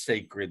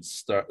non-sacred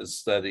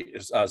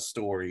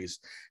stories,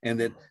 and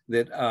that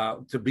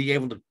to be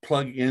able to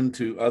plug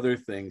into other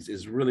things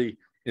is really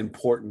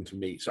important to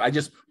me. So I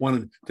just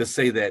wanted to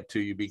say that to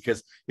you,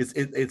 because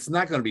it's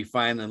not going to be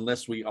fine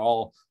unless we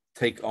all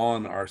take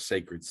on our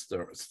sacred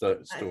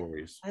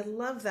stories. I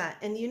love that.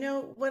 And you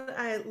know what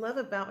I love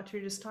about what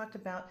you just talked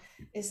about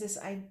is this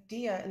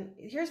idea. And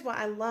here's why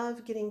I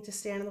love getting to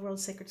stand in the world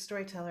of sacred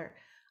storyteller.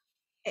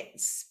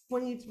 It's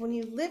when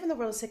you live in the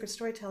world of sacred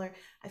storyteller,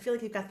 I feel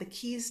like you've got the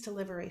keys to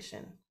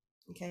liberation.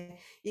 Okay,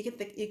 you get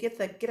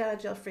the get out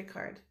of jail free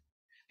card,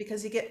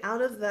 because you get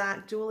out of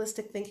that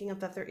dualistic thinking of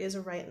that there is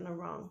a right and a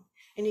wrong,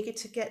 and you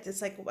get,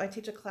 it's like, I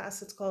teach a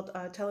class, it's called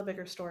Tell a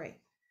Bigger Story.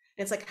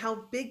 It's like,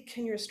 how big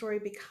can your story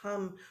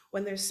become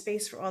when there's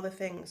space for all the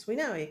things? We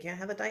know you can't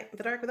have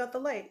the dark without the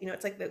light.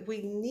 It's like that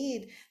we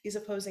need these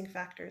opposing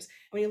factors.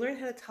 When you learn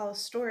how to tell a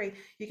story,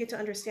 you get to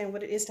understand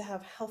what it is to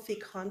have healthy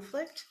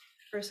conflict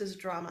versus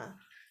drama.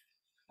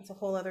 That's a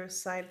whole other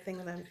side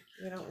thing that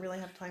we don't really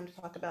have time to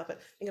talk about,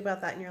 but think about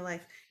that in your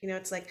life.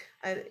 It's like,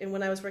 and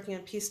when I was working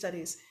on peace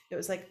studies, it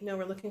was like, no,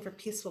 we're looking for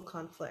peaceful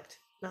conflict,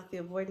 not the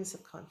avoidance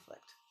of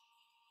conflict.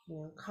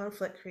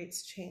 Conflict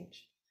creates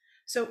change.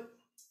 So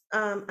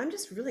I'm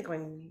just really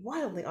going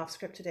wildly off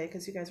script today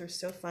because you guys are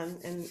so fun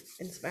and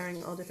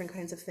inspiring all different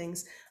kinds of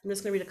things. I'm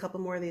just going to read a couple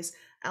more of these.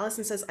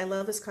 Allison says, I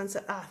love this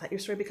concept. That your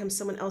story becomes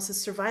someone else's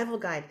survival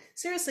guide.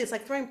 Seriously, it's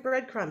like throwing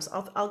breadcrumbs.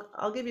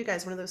 I'll give you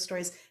guys one of those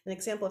stories, an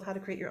example of how to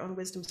create your own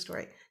wisdom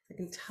story. I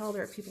can tell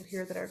there are people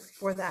here that are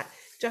for that.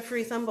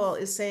 Jeffrey Thumball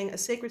is saying, a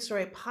sacred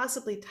story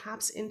possibly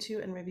taps into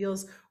and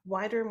reveals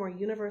wider, more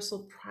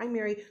universal,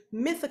 primary,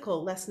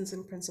 mythical lessons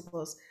and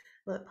principles.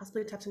 That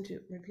possibly taps into,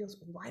 reveals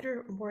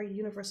wider, more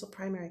universal,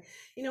 primary.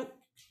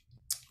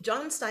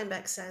 John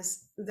Steinbeck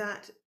says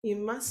that you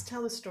must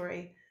tell a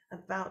story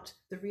about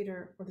the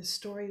reader or the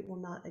story will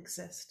not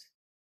exist.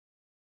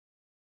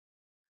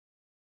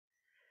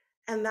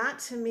 And that,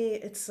 to me,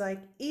 it's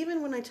like,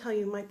 even when I tell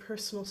you my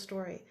personal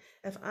story,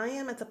 if I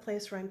am at the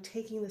place where I'm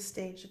taking the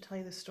stage to tell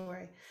you the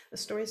story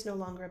is no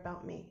longer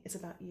about me, it's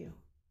about you.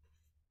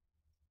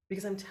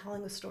 Because I'm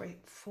telling the story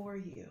for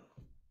you.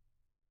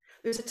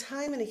 There's a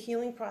time in a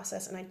healing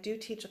process, and I do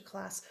teach a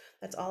class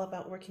that's all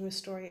about working with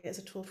story as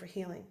a tool for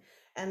healing.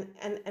 And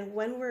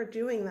when we're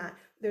doing that,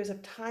 there's a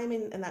time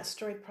in that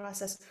story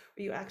process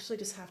where you actually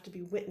just have to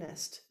be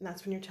witnessed, and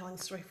that's when you're telling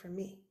the story for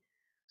me.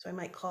 So I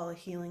might call a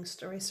healing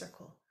story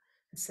circle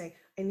and say,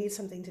 I need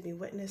something to be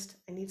witnessed,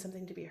 I need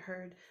something to be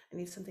heard, I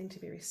need something to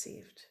be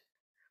received.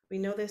 We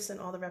know this in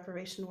all the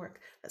reparation work,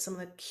 that some of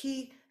the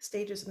key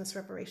stages in this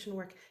reparation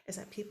work is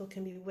that people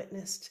can be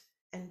witnessed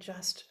and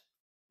just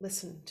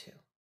listened to.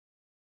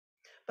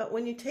 But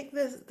when you take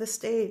the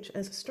stage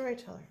as a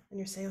storyteller and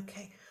you say,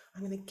 okay,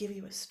 I'm going to give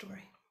you a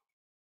story,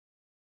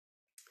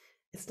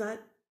 it's not,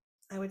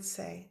 I would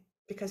say,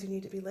 because you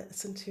need to be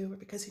listened to or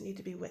because you need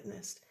to be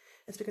witnessed.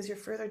 It's because you're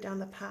further down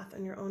the path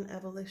on your own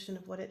evolution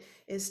of what it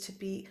is to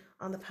be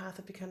on the path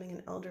of becoming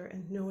an elder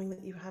and knowing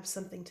that you have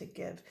something to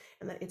give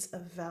and that it's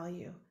of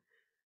value.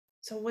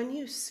 So when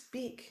you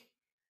speak,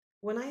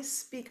 when I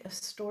speak a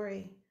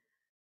story,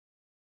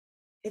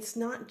 it's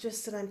not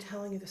just that I'm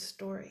telling you the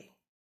story.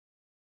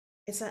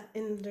 It's that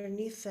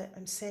underneath it,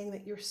 I'm saying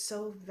that you're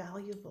so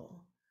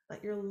valuable,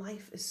 that your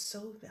life is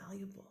so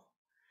valuable,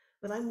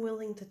 that I'm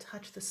willing to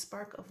touch the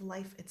spark of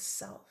life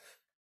itself,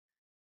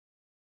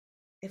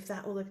 if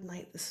that will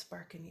ignite the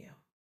spark in you.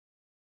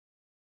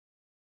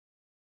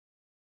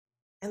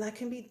 And that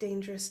can be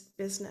dangerous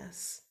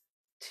business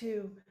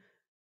to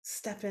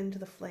step into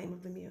the flame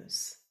of the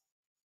muse.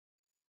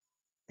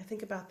 I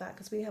think about that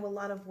because we have a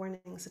lot of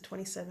warnings at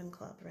 27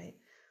 Club, right?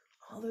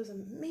 All those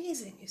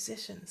amazing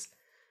musicians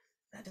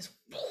that just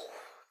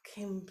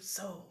came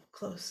so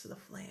close to the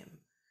flame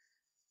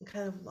and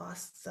kind of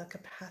lost the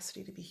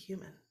capacity to be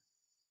human.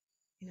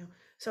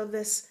 So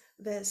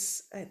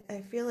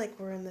I feel like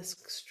we're in this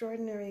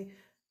extraordinary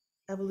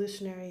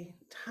evolutionary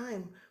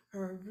time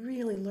where we're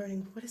really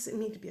learning what does it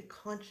mean to be a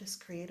conscious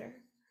creator,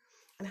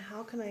 and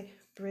how can I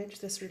bridge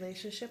this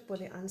relationship with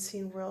the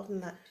unseen world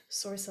and that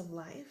source of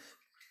life?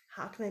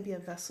 How can I be a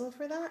vessel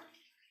for that?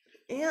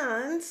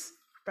 And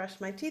brush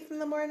my teeth in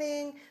the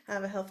morning,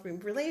 have a healthy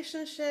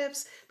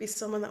relationships, be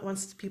someone that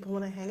wants people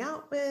want to hang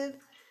out with,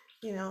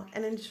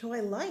 and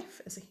enjoy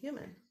life as a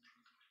human.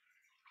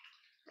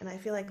 And I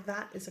feel like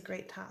that is a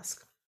great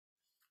task.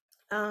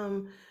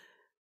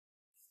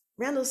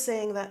 Randall's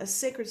saying that a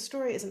sacred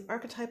story is an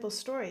archetypal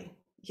story.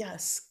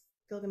 Yes,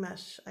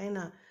 Gilgamesh,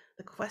 Aina,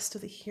 the quest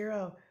of the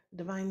hero,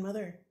 Divine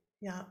Mother.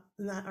 Yeah,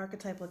 and that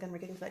archetypal, again, we're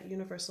getting to that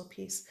universal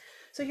piece.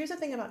 So here's the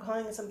thing about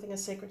calling something a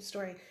sacred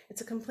story.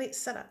 It's a complete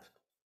setup.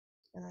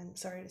 And I'm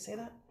sorry to say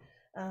that.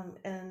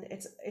 And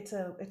it's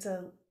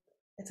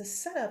a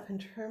setup in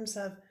terms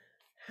of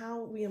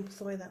how we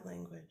employ that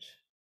language.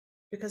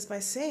 Because by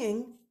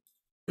saying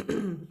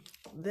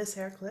this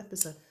hair clip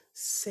is a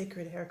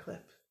sacred hair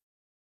clip,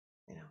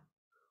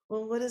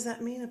 well, what does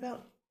that mean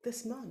about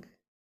this mug?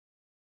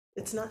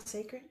 It's not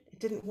sacred. It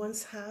didn't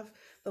once have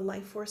the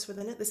life force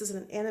within it. This is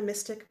an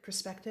animistic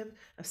perspective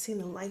of seeing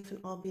the life in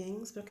all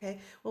beings. Okay,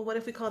 well, what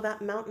if we call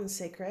that mountain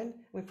sacred?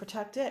 We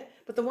protect it,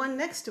 but the one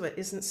next to it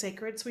isn't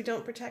sacred, so we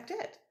don't protect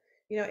it.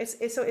 It's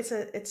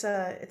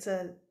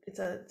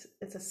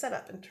a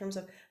setup in terms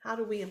of how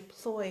do we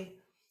employ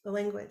the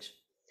language.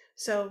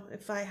 So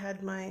if I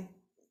had my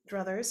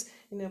druthers,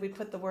 we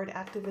put the word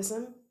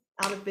activism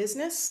out of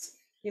business.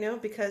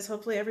 Because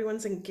hopefully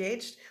everyone's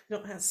engaged. We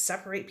don't have to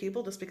separate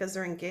people just because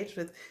they're engaged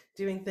with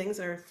doing things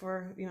that are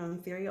for,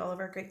 in theory, all of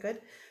our great good.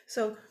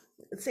 So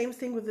same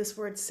thing with this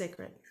word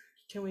sacred.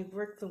 Can we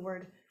work the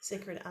word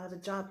sacred out of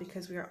a job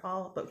because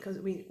because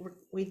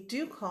we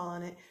do call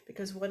on it,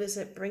 because what does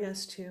it bring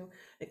us to?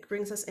 It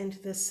brings us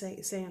into this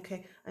saying,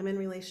 okay, I'm in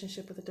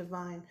relationship with the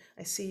divine.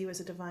 I see you as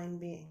a divine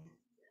being.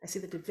 I see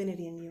the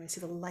divinity in you. I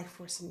see the life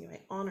force in you. I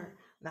honor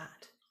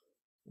that.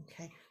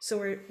 Okay,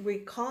 so we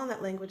call on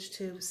that language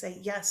to say,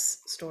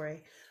 yes,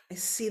 story, I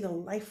see the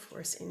life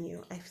force in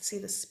you. I see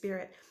the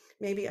spirit.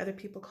 Maybe other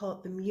people call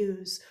it the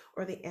muse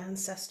or the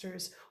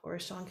ancestors, or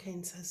as Sean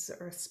Kane says, the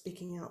earth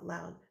speaking out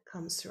loud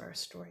comes through our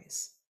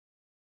stories.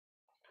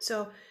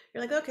 So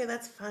you're like, okay,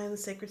 that's fine. The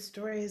sacred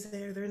stories,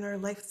 they're in our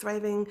life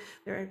thriving.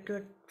 They're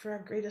good for our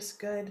greatest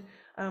good.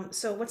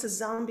 So what's a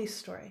zombie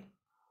story?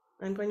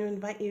 I'm going to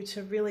invite you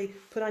to really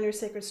put on your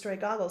sacred story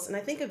goggles. And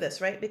I think of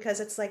this, right? Because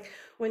it's like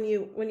when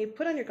you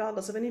put on your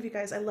goggles, if any of you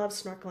guys, I love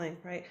snorkeling,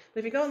 right? But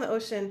if you go in the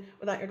ocean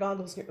without your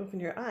goggles and you open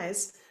your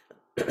eyes,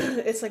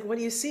 it's like, what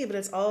do you see? But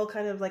it's all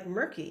kind of like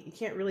murky. You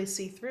can't really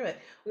see through it.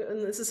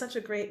 And this is such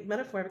a great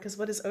metaphor, because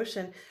what is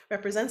ocean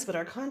represents but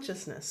our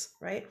consciousness,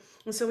 right?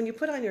 And so when you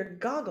put on your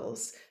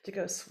goggles to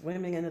go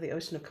swimming into the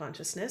ocean of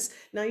consciousness,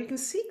 now you can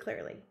see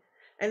clearly.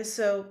 And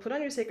so put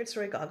on your sacred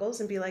story goggles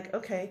and be like,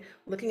 okay,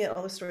 looking at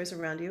all the stories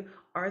around you,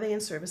 are they in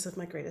service of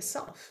my greatest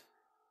self?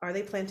 Are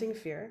they planting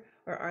fear,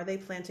 or are they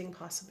planting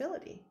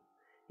possibility?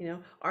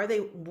 Are they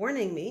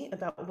warning me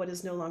about what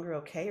is no longer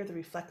okay? Are they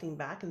reflecting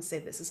back and say,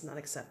 this is not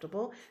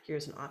acceptable,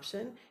 here's an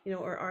option?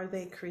 Or are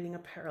they creating a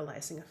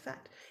paralyzing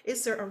effect?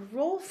 Is there a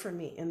role for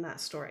me in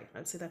that story?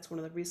 I'd say that's one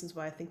of the reasons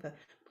why I think the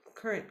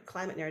current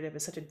climate narrative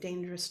is such a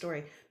dangerous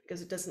story,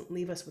 because it doesn't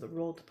leave us with a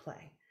role to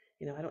play.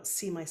 I don't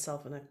see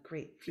myself in a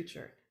great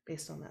future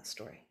based on that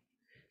story.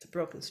 It's a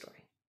broken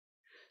story.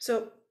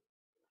 So,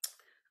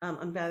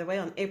 and by the way,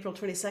 on April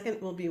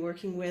 22nd, we'll be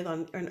working with,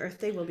 on Earth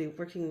Day, we'll be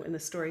working in the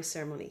story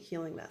ceremony,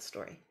 healing that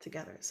story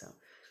together. So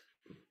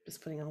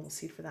just putting a little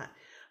seed for that.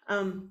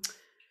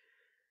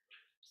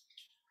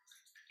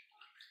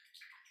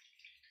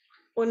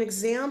 One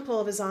example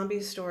of a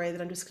zombie story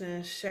that I'm just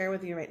going to share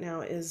with you right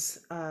now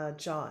is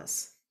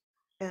Jaws.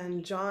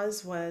 And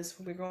Jaws was,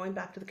 we're going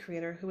back to the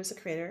creator. Who was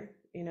the creator?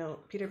 You know,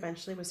 Peter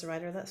Benchley was the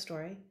writer of that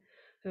story.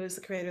 Who is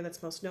the creator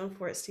that's most known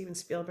for it? Steven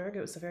Spielberg.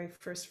 It was the very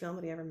first film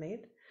that he ever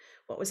made.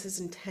 What was his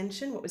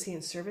intention? What was he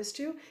in service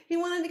to? He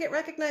wanted to get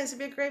recognized to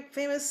be a great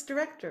famous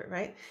director,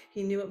 right?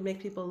 He knew it would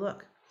make people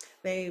look.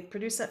 They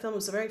produced that film. It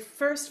was the very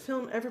first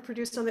film ever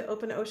produced on the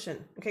open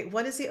ocean. Okay,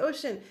 what is the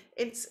ocean?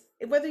 It's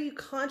whether you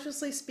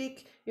consciously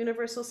speak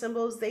universal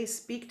symbols, they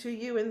speak to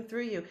you and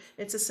through you.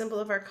 It's a symbol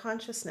of our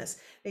consciousness.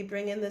 They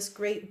bring in this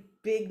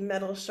great big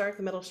metal shark.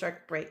 The metal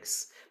shark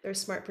breaks. They're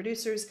smart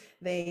producers.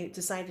 They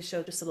decide to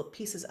show just little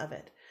pieces of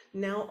it.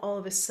 Now all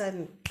of a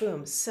sudden,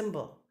 boom,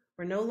 symbol.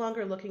 We're no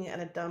longer looking at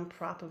a dumb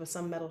prop of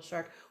some metal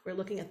shark. We're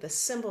looking at the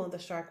symbol of the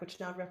shark, which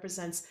now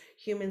represents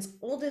humans'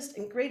 oldest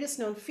and greatest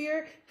known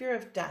fear, fear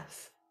of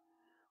death.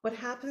 What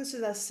happens to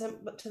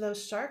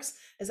those sharks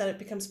is that it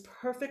becomes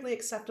perfectly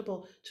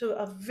acceptable to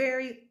a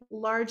very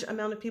large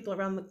amount of people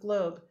around the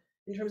globe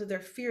in terms of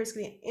their fears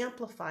getting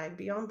amplified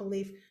beyond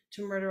belief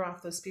to murder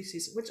off those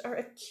species, which are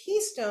a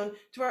keystone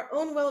to our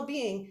own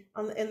well-being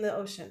in the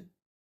ocean.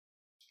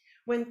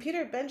 When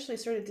Peter Benchley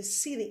started to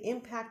see the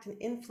impact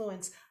and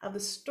influence of the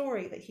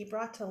story that he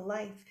brought to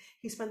life,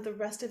 he spent the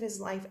rest of his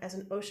life as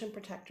an ocean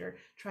protector,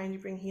 trying to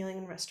bring healing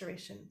and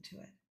restoration to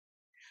it.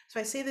 So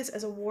I say this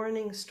as a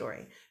warning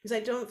story, because I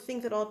don't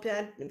think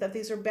that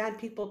these are bad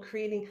people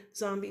creating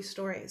zombie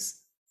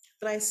stories.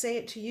 But I say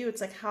it to you,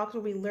 it's like, how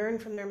can we learn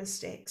from their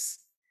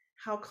mistakes?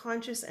 How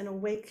conscious and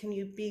awake can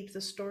you be to the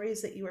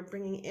stories that you are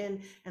bringing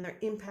in and their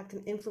impact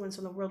and influence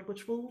on the world,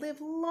 which will live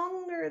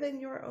longer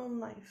than your own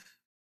life?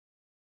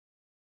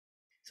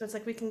 So it's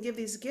like we can give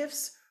these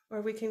gifts,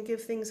 or we can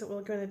give things that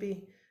we're going to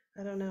be,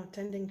 I don't know,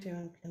 tending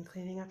to and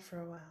cleaning up for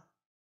a while.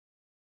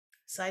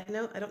 Side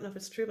note, I don't know if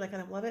it's true, but I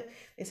kind of love it.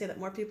 They say that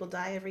more people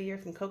die every year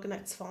from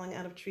coconuts falling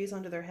out of trees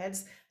onto their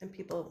heads than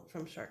people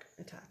from shark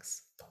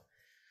attacks.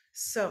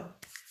 So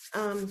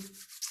I'm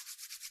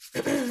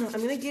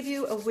going to give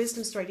you a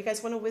wisdom story. Do you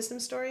guys want a wisdom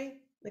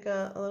story? Like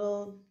a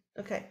little,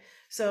 okay.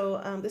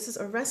 So this is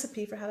a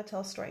recipe for how to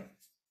tell a story.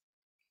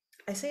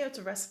 I say it's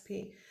a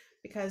recipe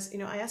because, you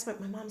know, I asked my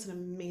mom's an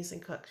amazing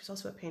cook. She's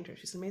also a painter.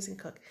 She's an amazing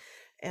cook.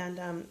 And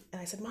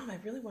I said, Mom, I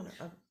really want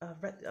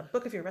a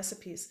book of your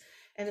recipes.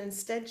 And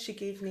instead she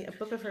gave me a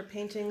book of her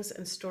paintings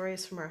and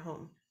stories from our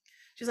home.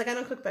 She's like, I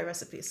don't cook by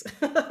recipes.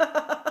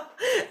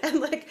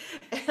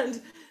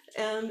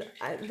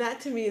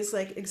 That to me is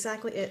like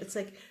exactly it. It's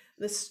like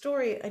the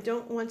story. I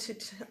don't want to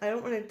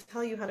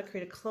tell you how to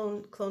create a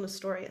clone a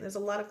story. And there's a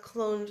lot of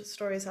cloned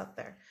stories out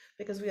there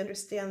because we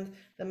understand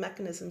the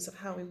mechanisms of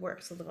how we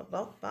work. So the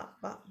bop, bop,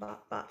 bop,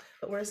 bop, bop.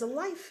 But where's the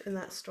life in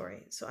that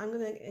story? So I'm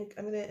gonna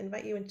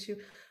invite you into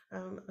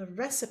a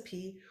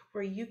recipe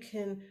where you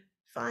can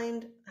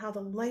find how the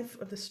life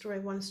of the story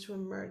wants to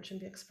emerge and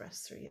be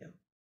expressed through you.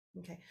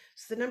 Okay,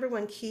 so the number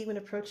one key when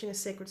approaching a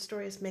sacred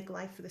story is make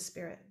life for the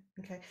spirit.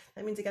 Okay,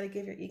 that means you got to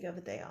give your ego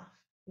the day off.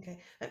 Okay,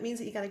 that means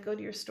that you got to go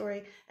to your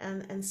story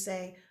and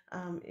say,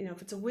 you know,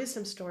 if it's a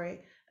wisdom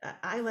story,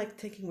 I like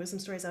taking wisdom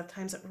stories out of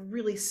times that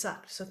really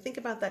sucked. So think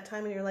about that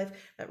time in your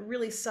life that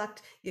really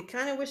sucked. You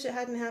kind of wish it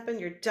hadn't happened.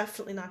 You're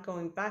definitely not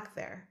going back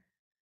there.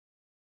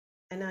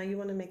 And now you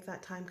want to make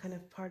that time kind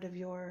of part of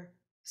your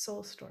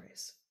soul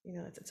stories. You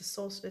know, it's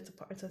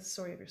a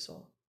story of your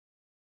soul.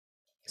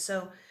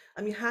 So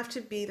you have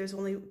to be, there's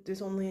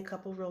only a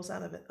couple rules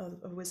out of it, of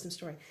a wisdom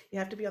story. You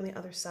have to be on the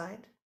other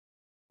side.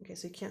 Okay,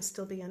 so you can't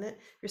still be in it.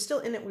 If you're still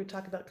in it, we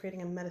talk about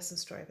creating a medicine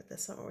story, but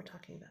that's not what we're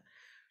talking about.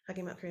 We're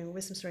talking about creating a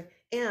wisdom story.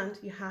 And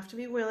you have to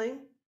be willing,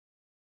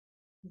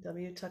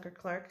 W. Tucker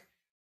Clark,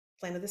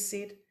 planted the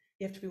seed,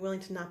 you have to be willing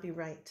to not be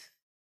right.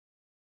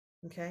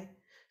 Okay,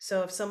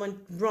 so if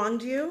someone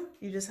wronged you,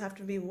 you just have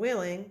to be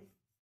willing.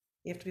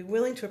 You have to be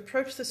willing to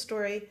approach the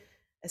story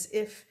as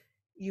if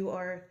you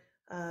are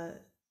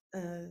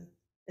an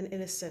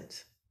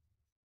innocent,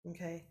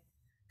 okay,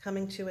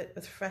 coming to it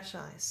with fresh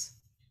eyes,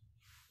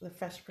 with a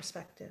fresh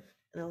perspective,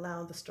 and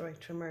allow the story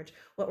to emerge.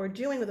 What we're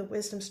doing with a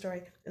wisdom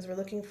story is we're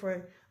looking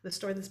for the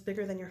story that's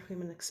bigger than your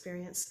human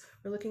experience.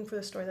 We're looking for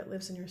the story that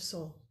lives in your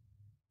soul.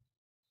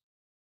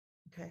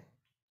 Okay.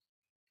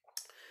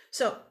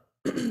 So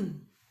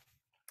we've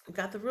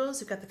got the rules,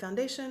 we've got the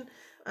foundation.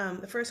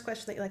 The first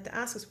question that you like to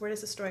ask is, where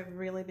does the story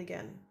really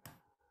begin?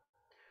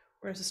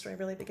 Where does the story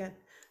really begin?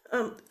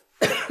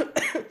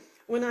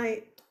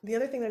 The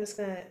other thing that I'm just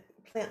going to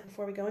plant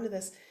before we go into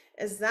this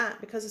is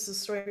that because this is a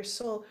story of your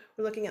soul,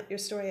 we're looking at your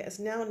story as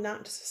now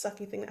not just a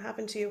sucky thing that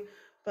happened to you,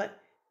 but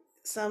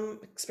some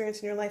experience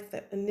in your life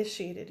that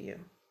initiated you.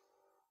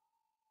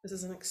 This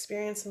is an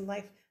experience in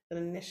life that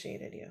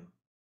initiated you.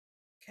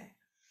 Okay,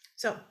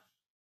 so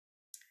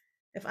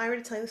if I were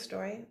to tell you the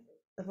story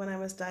of when I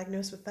was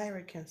diagnosed with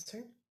thyroid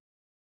cancer,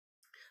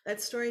 That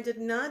story did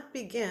not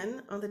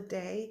begin on the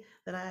day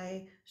that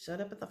I showed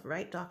up at the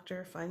right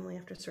doctor, finally,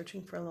 after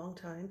searching for a long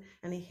time,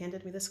 and he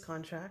handed me this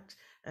contract,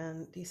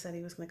 and he said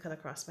he was going to cut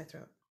across my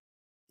throat.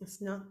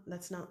 That's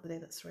not the day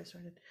that story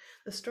started.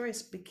 The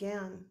stories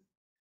began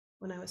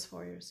when I was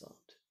 4 years old.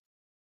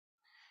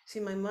 See,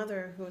 my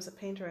mother, who was a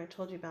painter I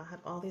told you about, had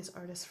all these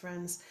artist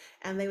friends,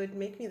 and they would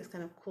make me this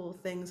kind of cool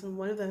things. And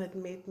one of them had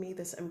made me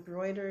this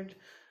embroidered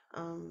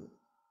um,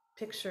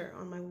 picture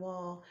on my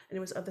wall, and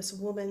it was of this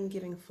woman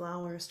giving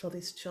flowers to all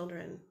these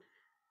children.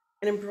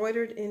 And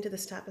embroidered into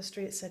this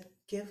tapestry, it said,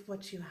 "Give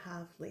what you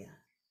have, Leah.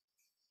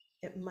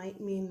 It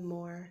might mean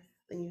more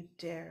than you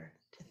dare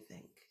to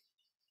think."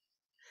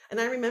 And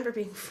I remember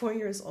being 4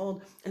 years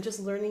old and just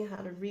learning how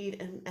to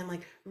read and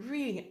like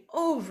reading it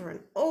over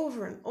and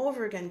over and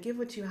over again. "Give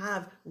what you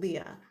have,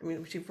 Leah." I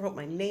mean, she wrote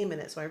my name in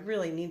it, so I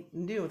really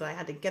knew that I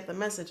had to get the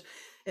message.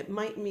 It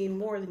might mean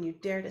more than you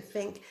dare to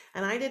think.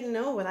 And I didn't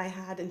know what I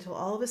had until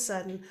all of a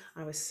sudden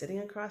I was sitting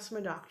across from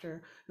a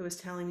doctor who was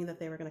telling me that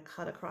they were going to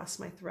cut across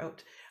my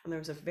throat, and there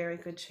was a very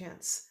good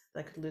chance that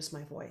I could lose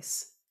my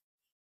voice.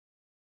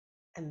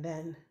 And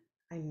then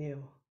I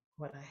knew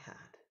what I had.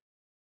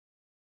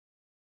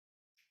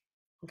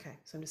 Okay,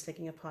 so I'm just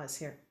taking a pause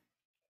here.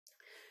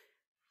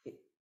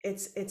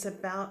 It's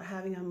about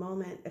having a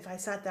moment. If I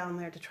sat down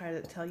there to try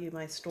to tell you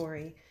my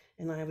story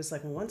and I was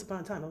like, "Well, once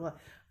upon a time, blah, blah,"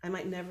 I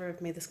might never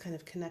have made this kind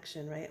of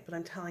connection, right? But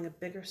I'm telling a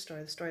bigger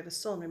story, the story of the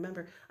soul. And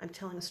remember, I'm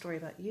telling a story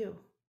about you.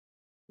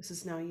 This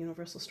is now a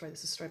universal story.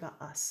 This is a story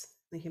about us,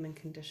 the human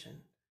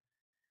condition.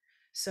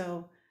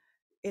 So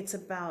it's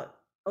about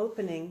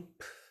opening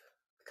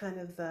kind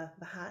of the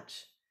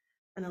hatch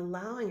and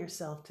allowing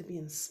yourself to be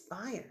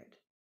inspired.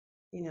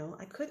 You know,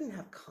 I couldn't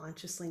have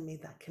consciously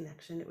made that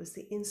connection. It was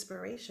the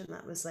inspiration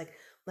that was like,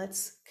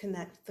 let's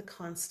connect the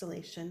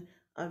constellation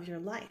of your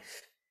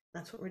life.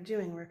 That's what we're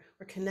doing. We're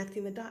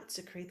connecting the dots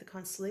to create the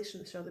constellation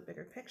to show the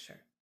bigger picture.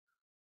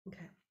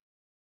 Okay.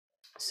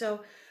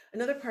 So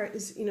another part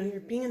is, you know, you're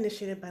being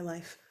initiated by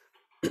life.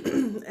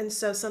 And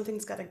so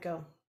something's got to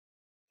go,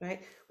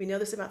 right? We know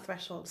this about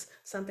thresholds.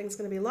 Something's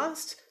going to be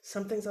lost.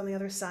 Something's on the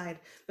other side.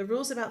 The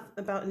rules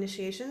about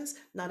initiations,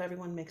 not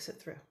everyone makes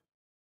it through.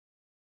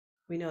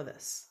 We know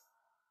this.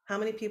 How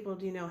many people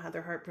do you know had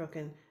their heart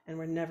broken and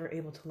were never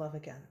able to love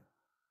again?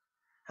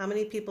 How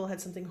many people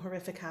had something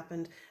horrific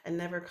happen and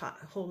never caught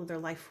hold of their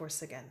life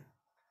force again?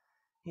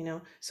 You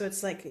know, so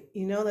it's like,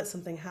 you know that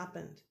something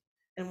happened.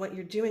 And what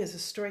you're doing as a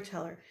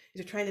storyteller is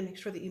you're trying to make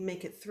sure that you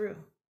make it through.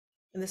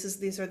 And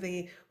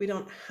we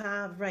don't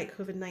have, right,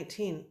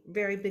 COVID-19,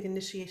 very big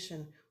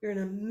initiation. We're in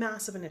a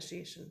massive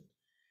initiation,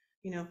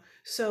 you know.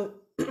 So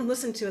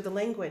listen to it, the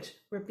language,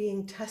 we're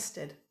being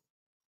tested.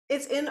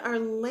 It's in our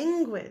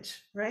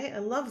language, right? I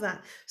love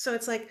that. So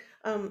it's like,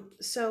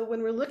 so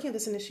when we're looking at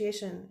this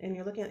initiation and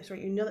you're looking at the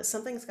story, you know that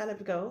something's got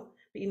to go,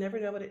 but you never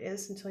know what it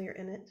is until you're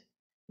in it.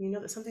 You know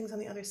that something's on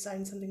the other side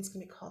and something's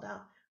going to be called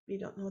out, but you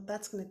don't know what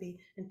that's going to be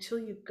until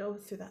you go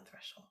through that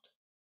threshold.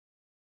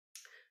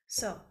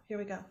 So here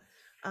we go.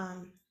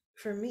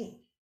 For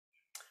me,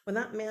 when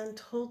that man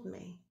told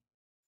me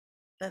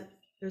that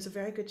there was a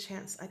very good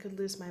chance I could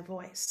lose my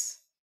voice,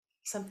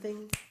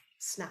 something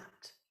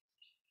snapped.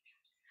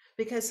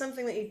 Because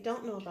something that you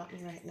don't know about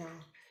me right now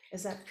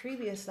is that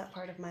previous to that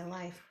part of my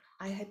life,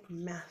 I had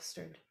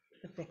mastered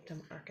the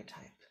victim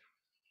archetype.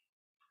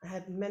 I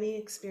had many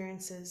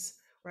experiences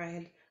where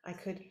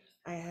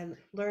I had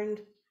learned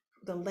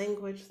the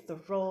language, the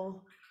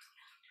role.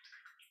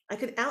 I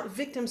could out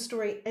victim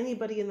story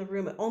anybody in the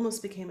room. It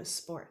almost became a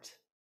sport.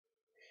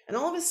 And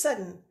all of a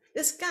sudden,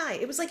 this guy,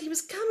 it was like he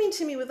was coming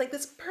to me with like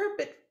this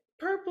perfect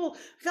purple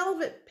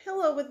velvet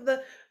pillow with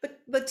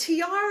the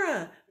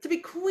tiara to be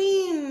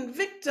queen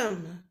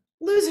victim,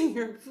 losing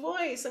your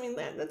voice. I mean,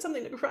 that's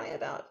something to cry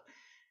about.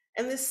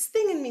 And this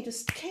thing in me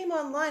just came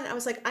online. I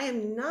was like, I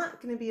am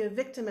not going to be a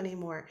victim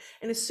anymore.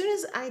 And as soon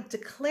as I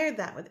declared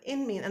that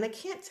within me, and I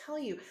can't tell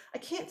you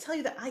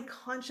that I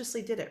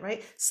consciously did it,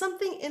 right?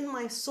 Something in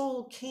my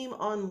soul came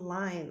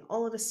online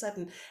all of a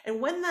sudden. And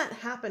when that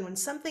happened, when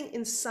something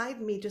inside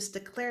me just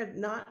declared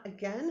not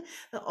again,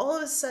 then all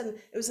of a sudden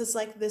it was just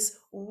like this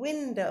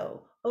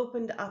window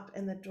opened up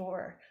in the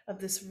door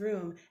of this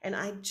room. And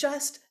I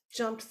just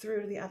jumped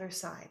through to the other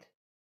side.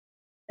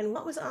 And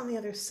what was on the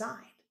other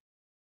side?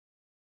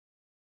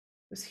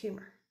 Was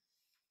humor.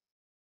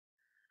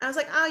 I was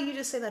like, you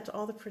just say that to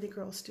all the pretty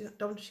girls,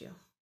 don't you?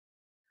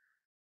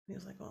 He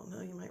was like, well,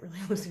 no, you might really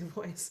lose your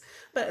voice.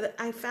 But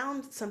I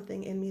found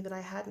something in me that I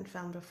hadn't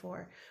found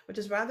before, which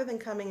is rather than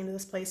coming into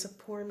this place of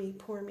poor me,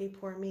 poor me,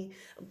 poor me,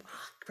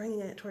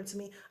 bringing it towards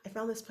me, I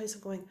found this place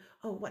of going,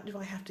 oh, what do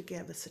I have to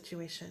give this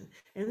situation?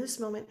 And in this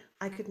moment,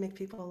 I could make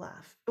people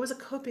laugh. It was a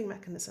coping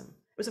mechanism.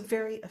 It was a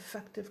very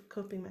effective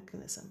coping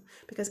mechanism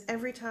because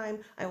every time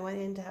I went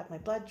in to have my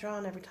blood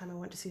drawn, every time I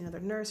went to see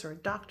another nurse or a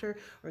doctor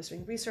or was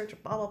doing research or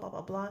blah, blah, blah,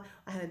 blah, blah,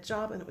 I had a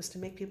job and it was to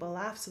make people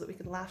laugh so that we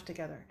could laugh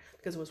together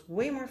because it was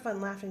way more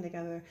fun laughing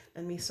together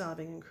than me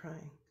sobbing and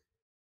crying.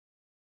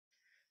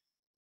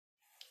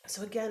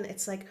 So again,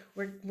 it's like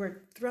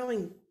we're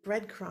throwing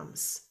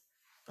breadcrumbs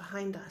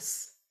behind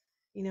us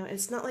You know,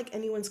 it's not like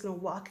anyone's going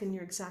to walk in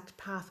your exact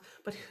path,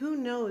 but who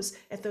knows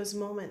at those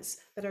moments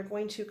that are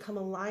going to come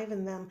alive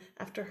in them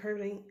after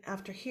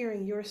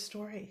hearing your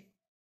story.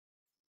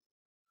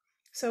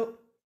 So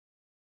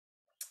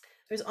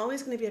there's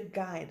always going to be a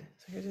guide.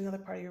 So here's another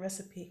part of your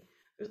recipe.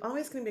 There's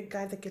always going to be a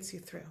guide that gets you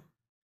through.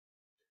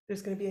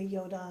 There's going to be a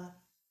Yoda.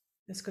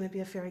 There's going to be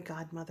a fairy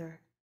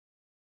godmother.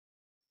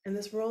 And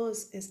this role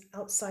is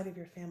outside of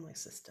your family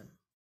system.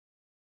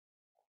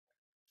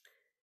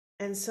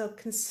 And so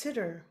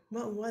consider,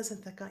 what was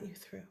it that got you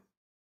through?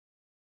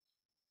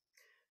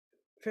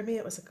 For me,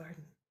 it was a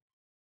garden.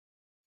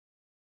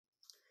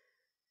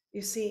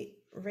 You see,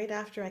 right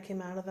after I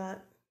came out of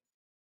that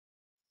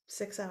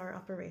 6-hour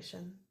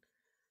operation,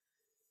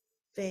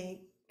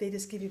 they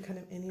just give you kind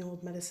of any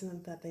old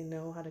medicine that they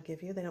know how to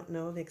give you. They don't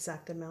know the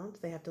exact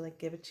amount. They have to like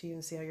give it to you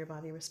and see how your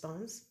body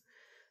responds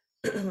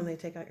when they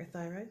take out your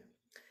thyroid.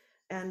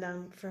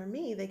 And for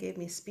me, they gave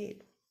me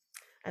speed.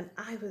 And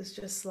I was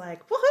just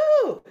like,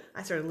 woohoo!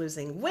 I started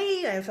losing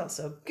weight. I felt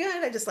so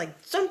good. I just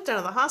like jumped out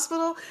of the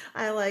hospital.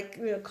 I like,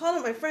 called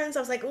up my friends.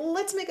 I was like,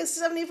 let's make a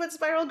 70-foot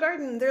spiral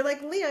garden. They're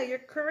like, Leah, you're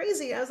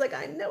crazy. I was like,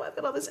 I know, I've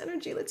got all this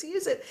energy. Let's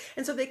use it.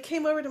 And so they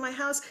came over to my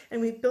house and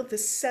we built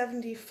this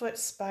 70-foot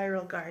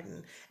spiral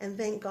garden. And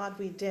thank God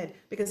we did,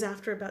 because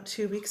after about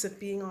 2 weeks of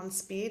being on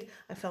speed,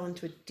 I fell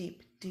into a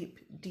deep, deep,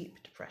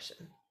 deep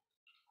depression.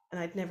 And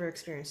I'd never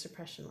experienced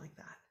depression like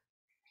that.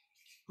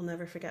 I'll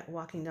never forget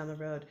walking down the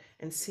road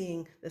and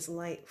seeing this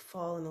light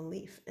fall in a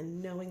leaf and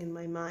knowing in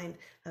my mind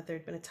that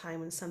there'd been a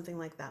time when something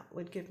like that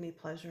would give me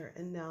pleasure,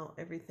 and now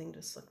everything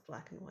just looked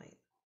black and white.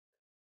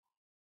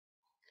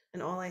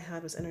 And all I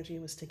had was energy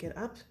was to get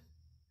up,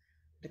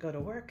 to go to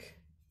work,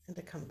 and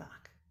to come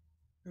back.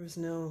 There was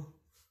no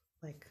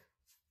like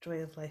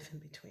joy of life in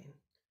between.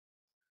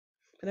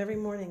 But every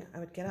morning I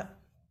would get up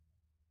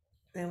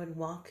and I would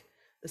walk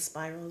the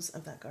spirals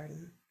of that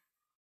garden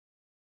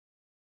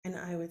and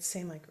I would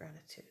say my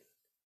gratitude.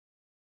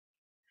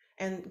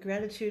 And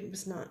gratitude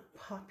was not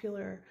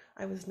popular.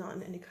 I was not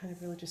in any kind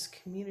of religious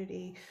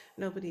community.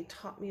 Nobody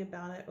taught me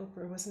about it.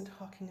 Oprah wasn't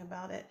talking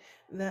about it.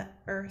 That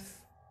earth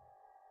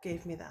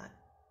gave me that,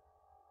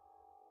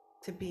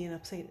 to be in a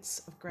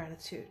place of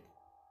gratitude.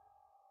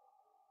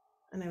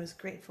 And I was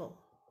grateful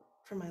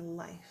for my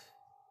life.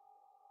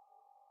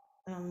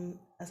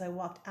 As I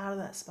walked out of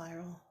that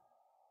spiral,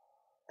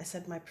 I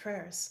said my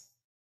prayers.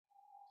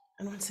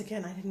 And once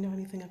again, I didn't know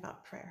anything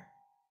about prayer.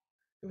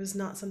 It was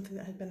not something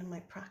that had been in my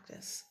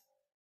practice.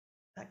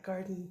 That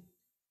garden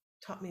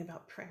taught me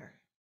about prayer.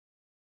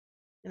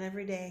 And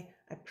every day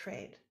I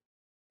prayed.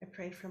 I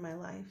prayed for my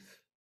life.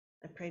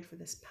 I prayed for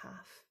this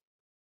path.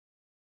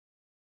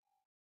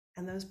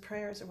 And those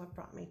prayers are what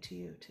brought me to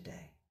you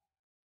today.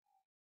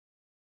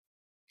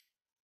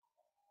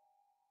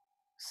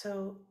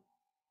 So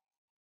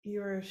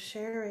you're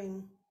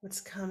sharing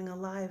what's coming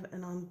alive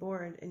and on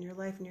board in your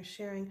life, and you're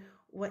sharing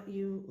what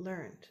you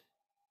learned.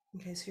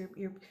 Okay, so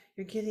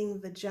you're getting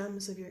the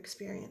gems of your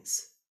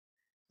experience,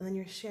 and then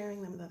you're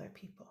sharing them with other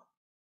people.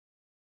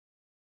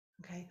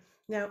 Okay,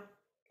 now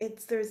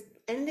there's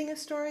ending a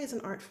story is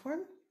an art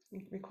form.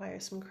 It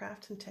requires some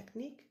craft and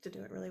technique to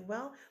do it really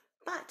well,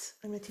 but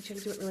I'm going to teach you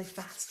how to do it really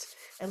fast.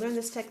 I learned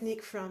this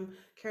technique from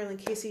Carolyn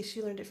Casey.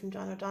 She learned it from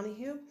John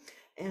O'Donohue,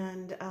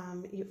 and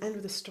you end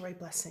with a story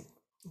blessing.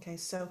 Okay,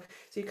 so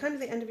you come to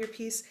the end of your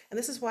piece, and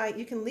this is why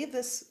you can leave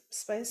this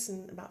space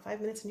in about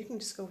 5 minutes, and you can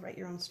just go write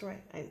your own story.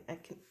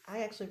 I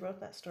actually wrote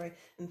that story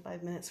in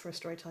 5 minutes for a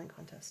storytelling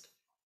contest.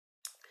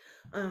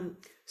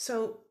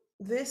 So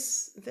the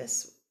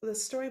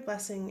story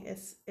blessing,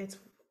 it's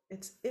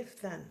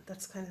if then.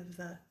 That's kind of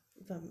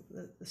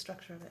the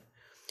structure of it.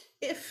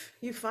 If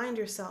you find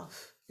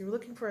yourself, you're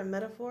looking for a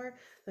metaphor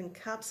that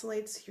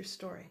encapsulates your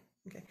story.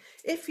 Okay.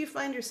 If you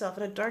find yourself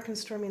in a dark and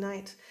stormy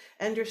night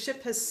and your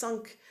ship has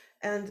sunk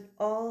and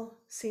all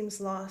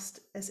seems lost,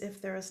 as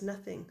if there is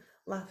nothing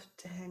left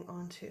to hang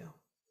on to,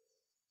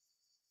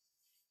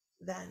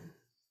 then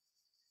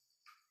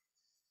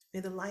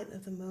may the light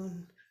of the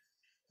moon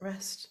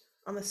rest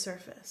on the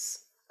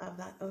surface of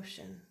that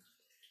ocean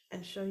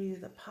and show you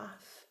the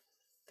path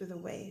through the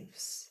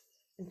waves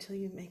until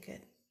you make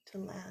it to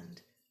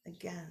land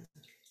again.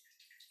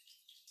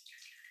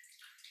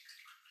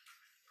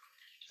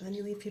 And then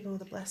you leave people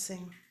with a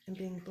blessing and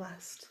being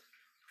blessed,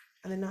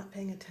 and they're not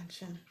paying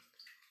attention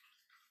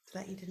so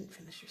that you didn't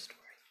finish your story.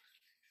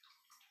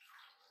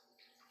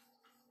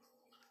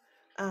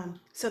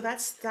 So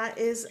that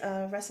is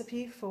a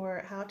recipe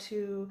for how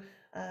to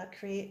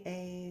create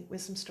a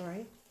wisdom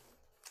story.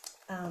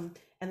 And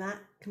that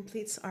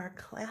completes our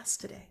class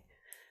today.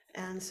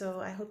 And so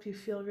I hope you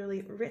feel really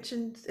enriched,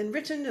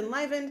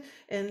 enlivened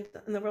in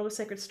the world of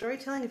sacred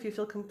storytelling. If you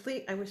feel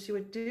complete, I wish you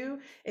would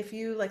do. If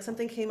you like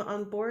something came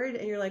on board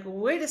and you're like,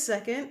 wait a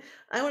second,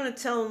 I want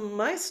to tell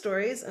my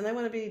stories and I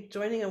want to be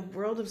joining a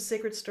world of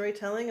sacred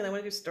storytelling and I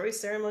want to do story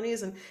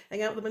ceremonies and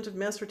hang out with a bunch of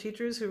master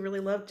teachers who really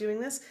love doing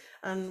this.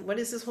 And what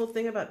is this whole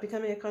thing about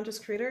becoming a conscious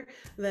creator?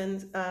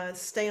 Then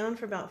stay on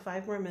for about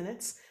 5 more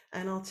minutes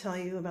and I'll tell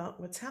you about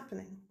what's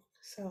happening.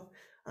 So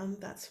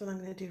that's what I'm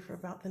going to do for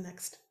about the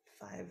next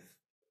 5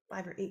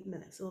 5 or 8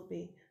 minutes. We'll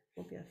be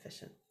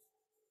efficient.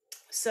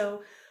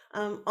 So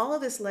all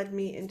of this led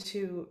me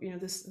into, you know,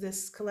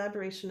 this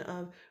collaboration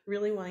of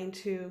really wanting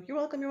to, you're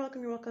welcome, you're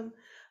welcome, you're welcome.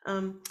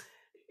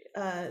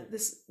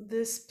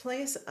 This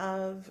place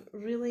of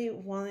really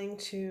wanting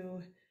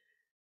to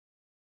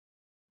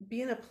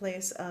be in a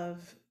place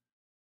of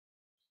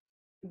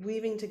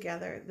weaving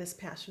together this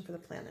passion for the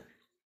planet,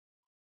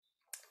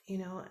 you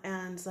know,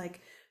 and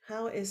like,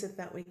 how is it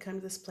that we come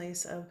to this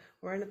place of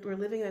we're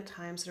living at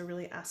times that are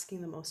really asking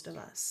the most of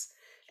us,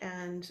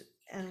 and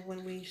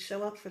when we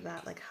show up for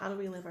that, like, how do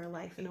we live our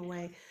life in a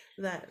way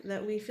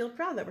that we feel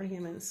proud that we're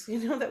humans, you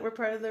know, that we're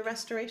part of the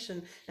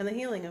restoration and the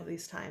healing of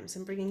these times,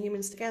 and bringing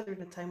humans together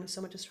in a time when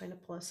so much is trying to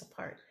pull us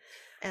apart.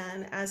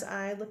 And as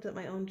I looked at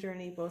my own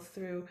journey, both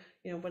through,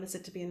 you know, what is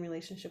it to be in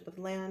relationship with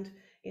land,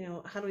 you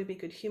know, how do we be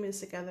good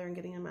humans together, and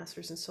getting a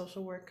master's in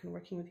social work and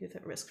working with youth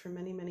at risk for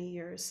many, many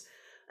years,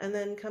 and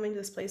then coming to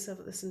this place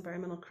of this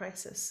environmental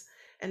crisis,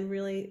 and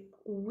really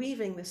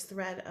weaving this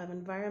thread of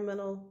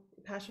environmental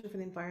passion for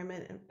the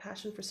environment and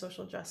passion for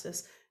social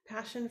justice,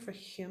 passion for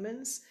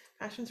humans,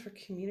 passions for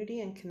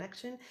community and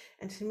connection.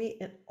 And to me,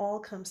 it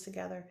all comes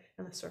together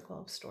in the circle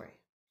of story,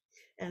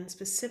 and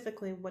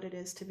specifically what it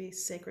is to be a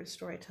sacred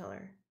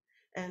storyteller.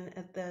 And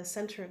at the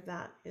center of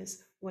that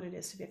is what it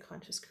is to be a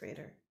conscious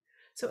creator.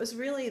 So it was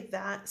really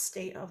that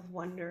state of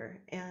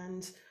wonder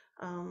and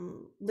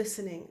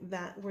listening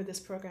that where this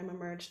program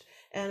emerged.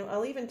 And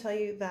I'll even tell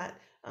you that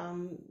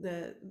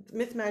the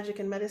Myth, Magic,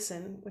 and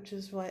Medicine, which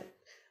is what,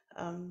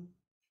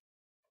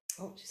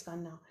 oh, she's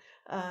gone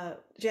now,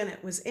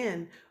 Janet was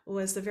in,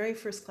 was the very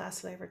first class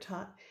that I ever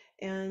taught.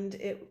 And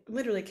it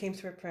literally came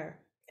through a prayer.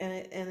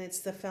 And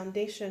it's the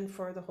foundation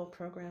for the whole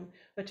program,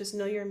 but just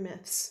know your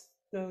myths,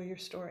 know your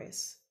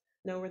stories,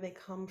 know where they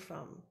come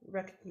from,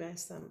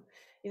 recognize them,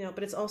 you know.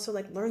 But it's also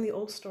like, learn the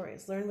old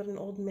stories, learn what an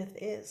old myth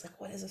is, like,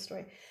 what is a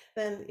story?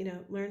 Then, you know,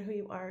 learn who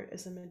you are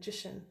as a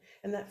magician.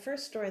 And that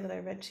first story that I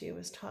read to you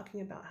was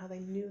talking about how they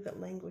knew that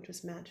language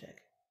was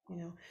magic, you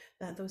know,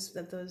 that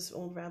those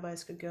old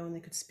rabbis could go and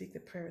they could speak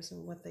the prayers,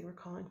 and what they were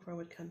calling for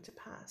would come to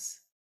pass.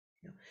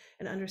 You know,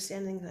 and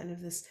understanding kind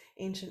of this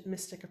ancient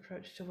mystic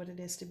approach to what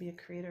it is to be a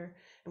creator,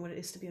 and what it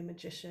is to be a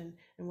magician,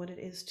 and what it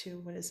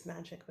is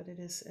magic, what it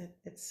is,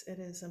 it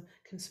is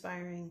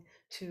conspiring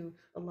to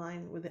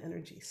align with the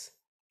energies,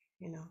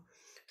 you know.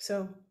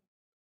 So,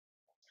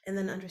 and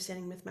then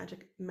understanding myth,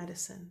 magic,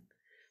 medicine,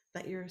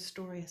 that your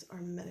stories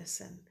are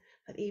medicine,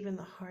 that even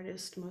the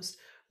hardest, most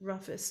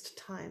roughest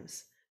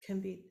times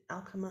can be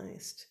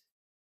alchemized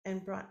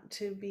and brought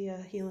to be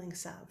a healing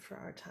salve for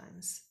our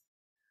times,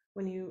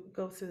 when you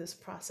go through this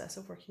process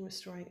of working with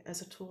story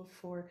as a tool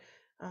for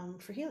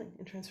healing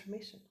and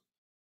transformation.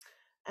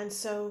 And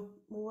so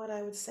what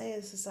I would say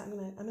is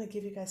I'm gonna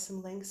give you guys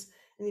some links,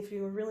 and if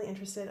you were really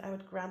interested, I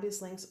would grab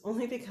these links,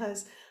 only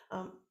because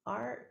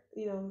our,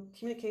 you know,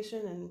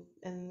 communication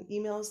and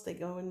emails, they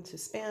go into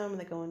spam,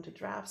 they go into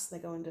drafts, they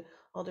go into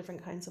all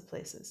different kinds of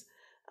places.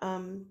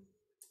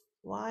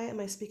 Why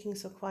am I speaking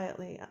so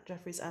quietly?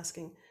 Jeffrey's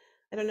asking.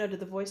 I don't know, did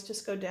the voice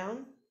just go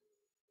down?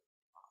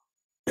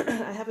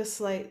 I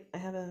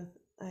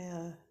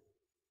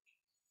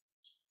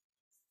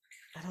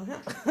don't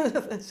know.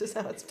 That's just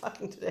how it's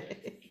talking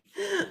today.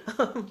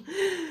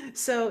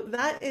 So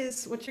that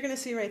is what you're going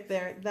to see right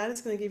there. That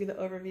is going to give you the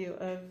overview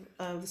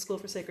of the School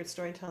for Sacred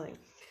Storytelling.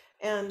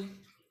 And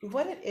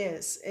what it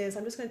is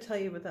I'm just going to tell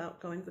you without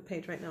going to the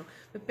page right now.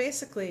 But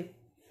basically,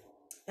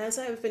 as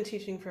I've been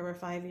teaching for over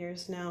 5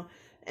 years now,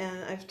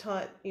 and I've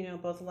taught, you know,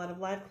 both a lot of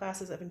live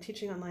classes. I've been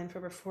teaching online for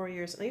over 4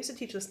 years. And I used to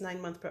teach this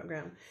 9-month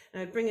program,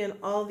 and I'd bring in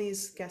all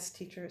these guest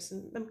teachers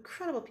and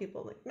incredible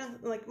people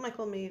like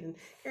Michael Mead and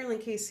Carolyn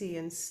Casey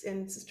and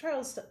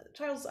Charles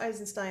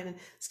Eisenstein and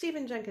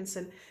Stephen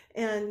Jenkinson,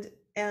 and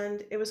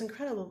it was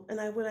incredible.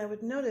 And what I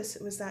would notice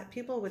was that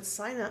people would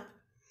sign up,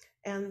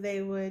 and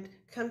they would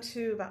come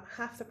to about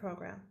half the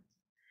program,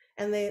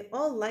 and they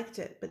all liked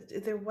it, but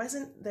there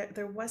wasn't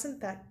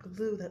that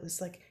glue that was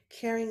like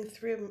carrying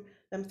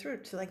them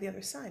through to like the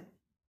other side.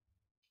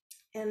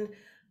 And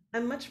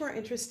I'm much more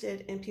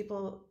interested in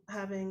people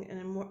having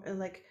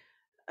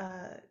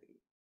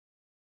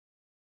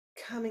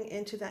coming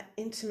into that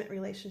intimate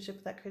relationship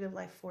with that creative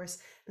life force,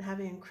 and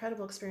having an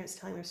incredible experience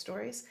telling their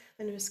stories,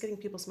 than just getting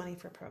people's money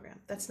for a program.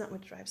 That's not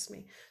what drives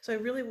me. So I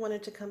really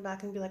wanted to come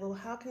back and be like, well,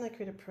 how can I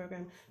create a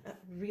program that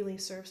really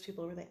serves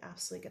people, where they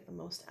absolutely get the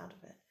most out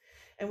of it?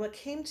 And what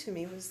came to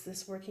me was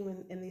this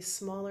working in these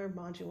smaller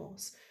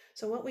modules.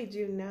 So what we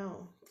do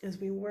now is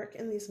we work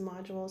in these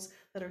modules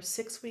that are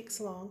 6 weeks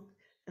long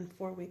and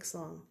 4 weeks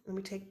long, and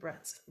we take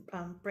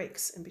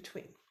breaks in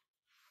between.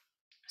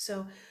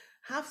 So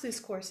half these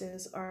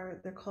courses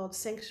they're called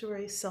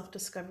Sanctuary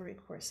Self-Discovery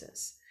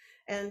courses.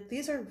 And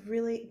these are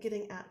really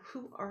getting at,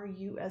 who are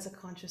you as a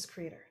conscious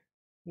creator?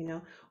 You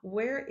know,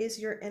 where is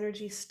your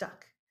energy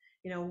stuck?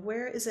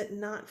 Where is it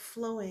not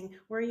flowing?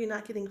 Where are you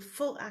not getting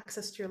full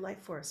access to your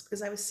life force?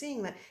 Because I was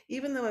seeing that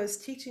even though I was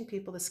teaching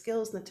people the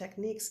skills and the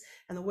techniques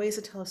and the ways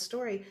to tell a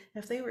story,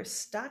 if they were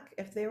stuck,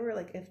 if they were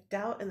like, if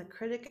doubt and the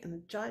critic and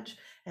the judge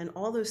and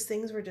all those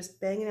things were just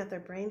banging at their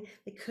brain,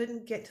 they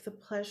couldn't get to the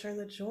pleasure and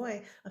the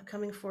joy of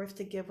coming forth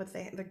to give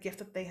the gift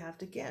that they have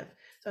to give.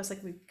 So I was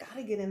like, we've got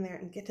to get in there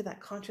and get to that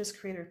conscious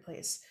creator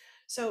place.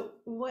 So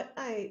what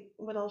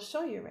I'll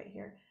show you right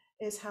here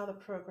is how the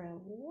program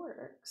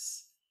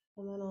works.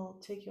 And then I'll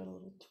take you on a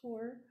little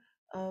tour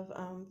of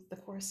the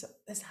course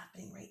that's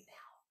happening right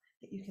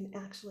now that you can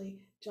actually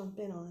jump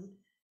in on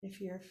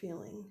if you're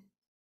feeling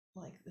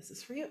like this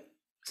is for you.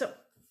 So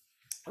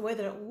the way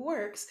that it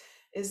works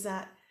is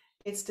that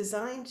it's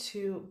designed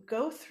to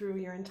go through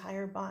your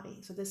entire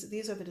body. So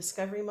these are the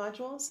discovery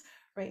modules.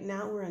 Right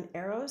now we're on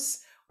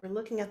Eros. We're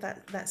looking at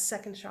that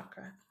second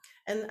chakra.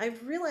 And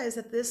I've realized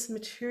that this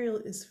material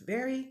is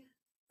very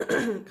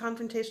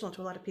confrontational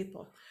to a lot of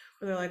people.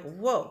 Where they're like,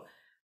 whoa,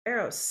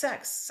 Eros,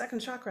 sex, second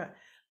chakra.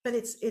 But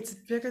it's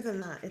bigger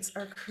than that. It's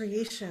our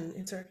creation.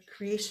 It's our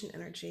creation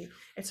energy.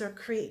 It's our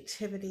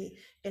creativity.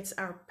 It's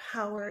our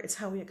power. It's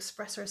how we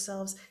express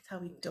ourselves. It's how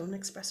we don't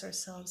express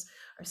ourselves.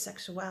 Our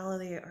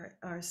sexuality,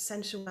 our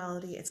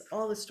sensuality. It's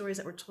all the stories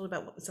that we're told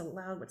about what's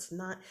allowed, what's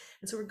not.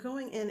 And so we're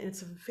going in,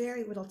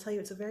 and what I'll tell you,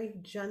 it's a very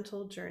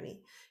gentle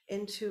journey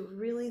into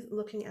really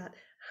looking at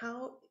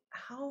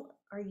how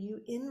are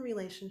you in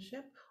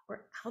relationship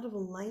or out of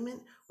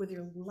alignment with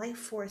your life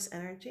force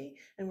energy.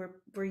 And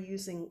we're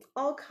using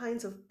all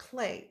kinds of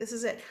play. This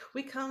is it.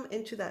 We come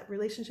into that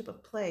relationship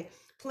of play.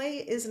 Play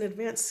is an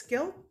advanced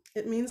skill.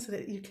 It means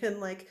that you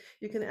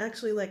can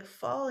actually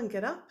fall and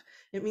get up.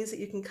 It means that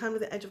you can come to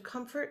the edge of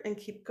comfort and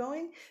keep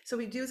going. So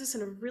we do this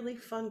in a really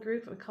fun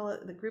group. We call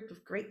it the group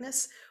of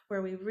greatness,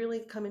 where we really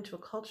come into a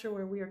culture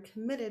where we are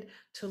committed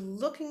to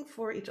looking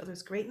for each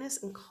other's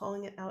greatness and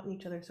calling it out in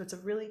each other. So it's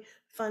a really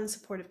fun,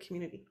 supportive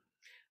community.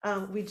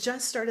 We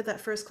just started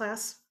that first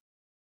class.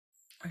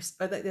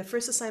 The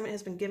first assignment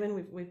has been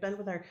given. We've been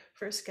with our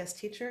first guest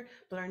teacher,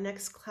 but our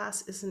next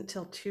class isn't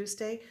until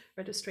Tuesday.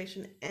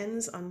 Registration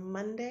ends on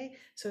Monday.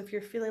 So if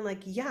you're feeling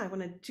like, yeah, I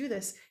want to do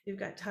this, you've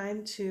got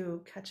time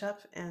to catch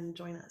up and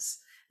join us.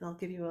 And I'll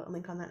give you a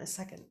link on that in a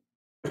second.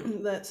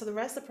 So the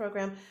rest of the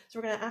program, so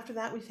we're going to, after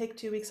that, we take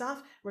 2 weeks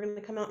off. We're going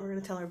to come out and we're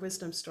going to tell our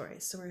wisdom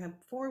stories. So we're going to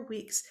have 4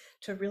 weeks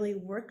to really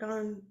work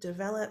on,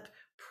 develop,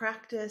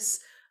 practice,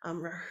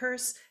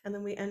 rehearse, and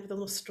then we end with a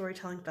little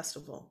storytelling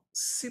festival.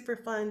 Super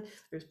fun.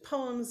 There's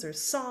poems,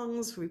 there's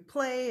songs, we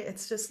play.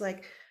 It's just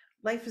like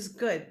life is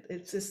good.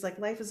 It's just like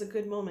life is a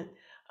good moment.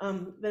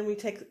 Then we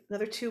take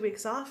another 2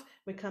 weeks off.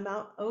 We come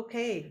out,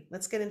 okay,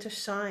 let's get into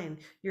shine,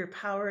 your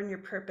power and your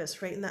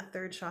purpose right in that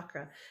third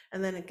chakra.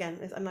 And then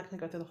again, I'm not going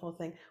to go through the whole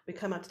thing. We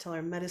come out to tell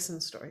our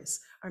medicine stories.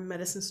 Our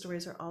medicine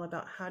stories are all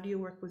about how do you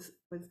work with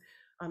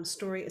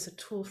story as a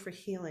tool for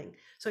healing.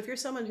 So if you're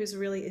someone who is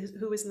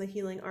in the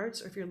healing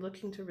arts, or if you're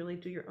looking to really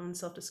do your own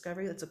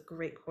self-discovery, that's a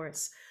great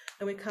course.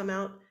 And we come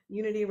out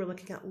unity. We're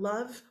looking at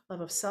love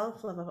of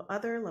self, love of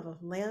other, love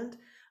of land.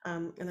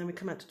 And then we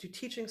come out to do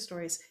teaching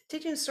stories.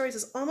 Teaching stories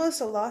is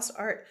almost a lost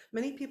art.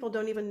 Many people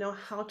don't even know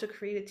how to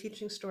create a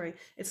teaching story.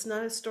 It's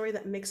not a story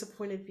that makes a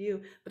point of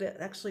view, but it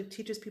actually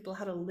teaches people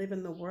how to live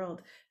in the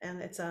world.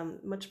 And it's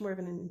much more of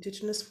an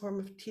indigenous form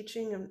of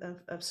teaching,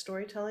 of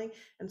storytelling.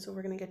 And so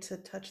we're going to get to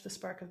touch the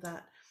spark of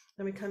that.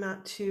 Then we come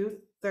out to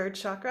third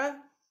chakra.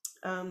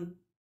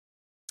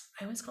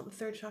 I always call it the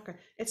third chakra.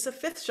 It's the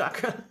fifth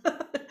chakra.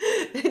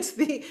 It's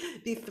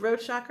the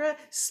throat chakra.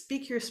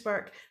 Speak your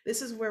spark.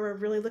 This is where we're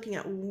really looking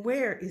at,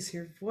 where is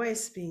your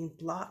voice being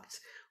blocked?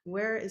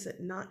 Where is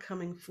it not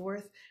coming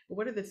forth?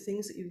 What are the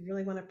things that you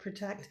really want to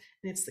protect?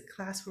 And it's the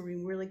class where we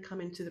really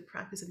come into the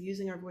practice of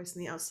using our voice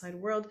in the outside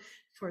world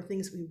for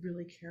things we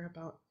really care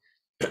about.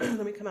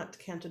 Then we come out to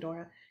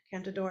Cantadora.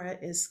 Cantadora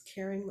is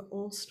carrying the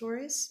old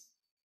stories.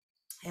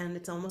 And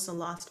it's almost a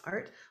lost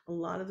art. A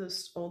lot of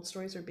those old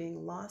stories are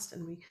being lost,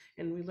 and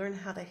we learn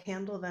how to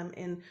handle them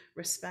in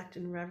respect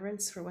and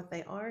reverence for what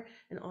they are,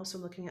 and also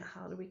looking at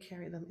how do we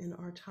carry them in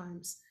our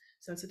times.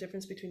 So it's a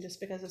difference between,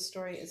 just because a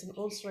story is an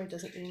old story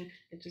doesn't mean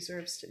it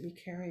deserves to be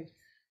carried.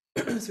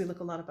 So we look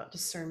a lot about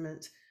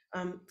discernment.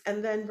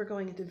 And then we're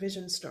going into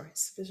vision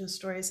stories. Vision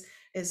stories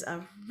is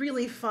a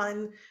really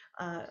fun.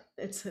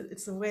 It's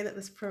the way that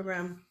this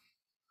program.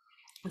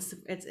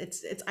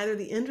 It's either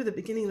the end or the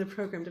beginning of the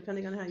program,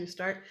 depending on how you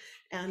start.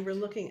 And we're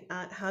looking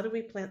at how do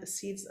we plant the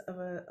seeds of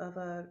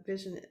a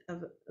vision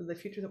of the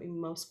future that we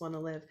most want to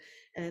live.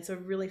 And it's a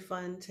really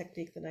fun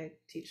technique that I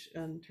teach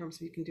in terms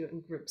of you can do it in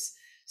groups.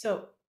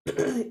 So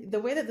the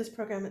way that this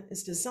program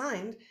is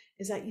designed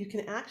is that you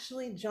can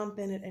actually jump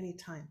in at any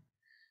time.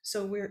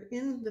 So we're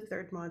in the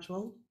third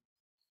module.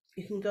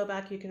 You can go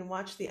back, you can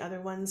watch the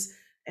other ones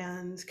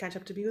and catch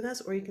up to be with us,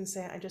 or you can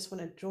say, I just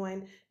want to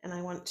join and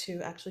I want to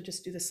actually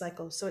just do the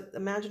cycle. So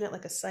imagine it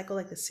like a cycle,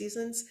 like the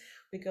seasons.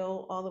 We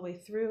go all the way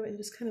through, and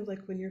just kind of like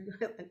when you're,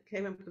 I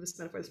came up with this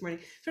metaphor this morning,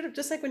 sort of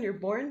just like when you're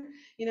born,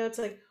 it's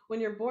like when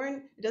you're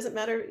born, it doesn't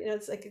matter,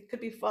 it's like it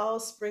could be fall,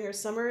 spring, or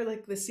summer,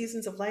 like the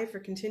seasons of life are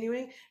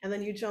continuing, and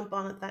then you jump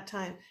on at that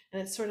time.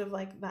 And it's sort of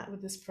like that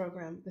with this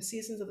program. The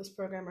seasons of this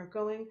program are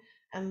going,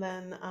 and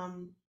then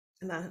and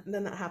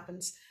then that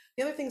happens.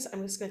 The other things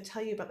I'm just going to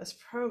tell you about this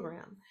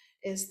program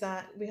is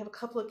that we have a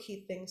couple of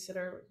key things that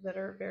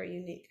are very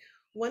unique.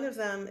 One of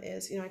them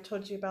is, I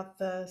told you about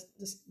the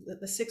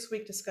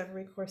 6-week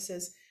discovery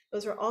courses.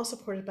 Those are all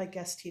supported by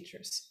guest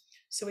teachers.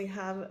 So we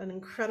have an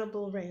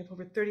incredible array of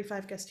over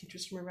 35 guest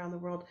teachers from around the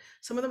world.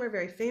 Some of them are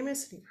very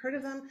famous, and you've heard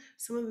of them.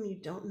 Some of them you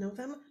don't know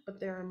them, but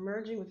they're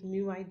emerging with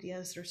new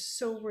ideas. They're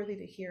so worthy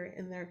to hear,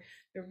 and they're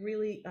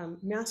really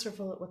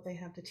masterful at what they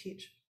have to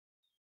teach.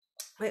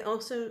 I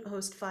also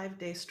host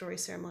 5-day story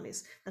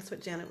ceremonies. That's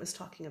what Janet was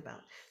talking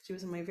about. She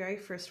was in my very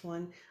first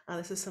one.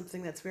 This is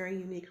something that's very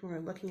unique when we're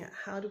looking at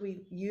how do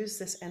we use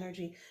this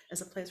energy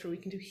as a place where we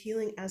can do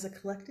healing as a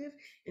collective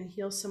and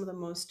heal some of the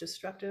most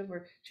destructive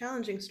or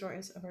challenging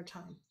stories of our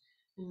time.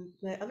 And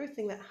the other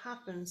thing that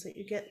happens that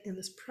you get in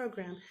this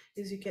program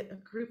is you get a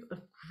group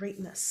of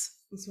greatness.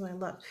 That's what I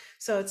love.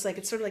 So it's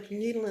sort of like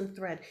needle and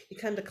thread. You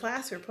come to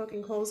class, you're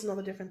poking holes in all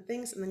the different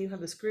things, and then you have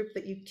this group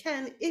that you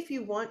can, if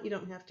you want, you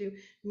don't have to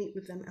meet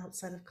with them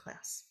outside of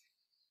class.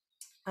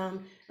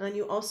 And then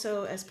you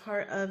also, as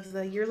part of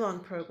the year-long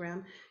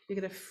program, you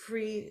get a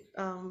free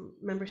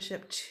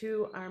membership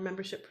to our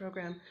membership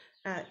program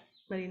at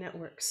Mighty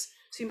Networks.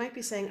 So you might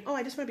be saying, oh,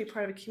 I just want to be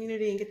part of a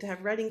community and get to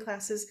have writing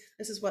classes.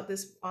 This is what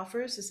this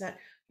offers, is that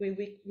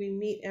we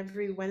meet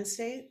every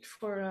Wednesday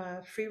for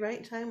a free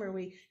write time where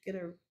we get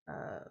a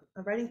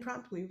writing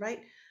prompt, we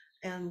write,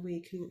 and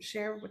we can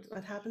share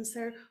what happens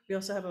there. We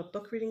also have a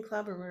book reading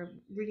club where we're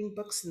reading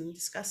books and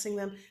discussing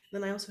them. And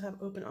then I also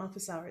have open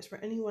office hours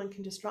where anyone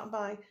can just drop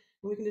by and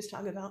we can just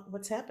talk about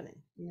what's happening.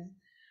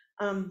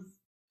 I'm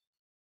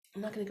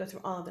not going to go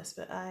through all of this,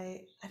 but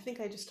I think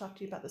I just talked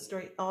to you about the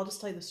story. I'll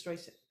just tell you the story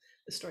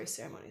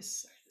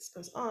ceremonies. Sorry, this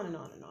goes on and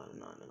on and on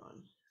and on and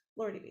on.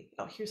 Lordy be.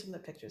 Oh, here's some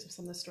of the pictures of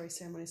some of the story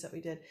ceremonies that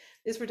we did.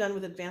 These were done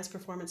with advanced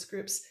performance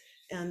groups.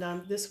 And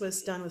this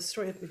was done with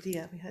Story of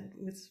Medea.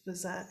 This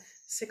was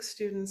 6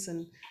 students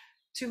and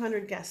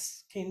 200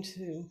 guests came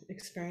to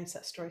experience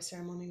that story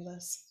ceremony with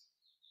us.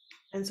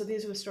 And so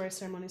these are the story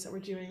ceremonies that we're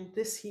doing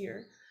this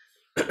year.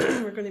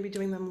 We're going to be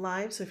doing them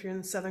live. So if you're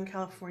in Southern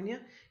California,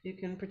 you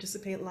can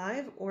participate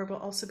live, or we'll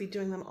also be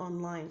doing them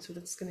online. So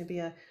that's going to be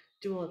a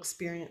dual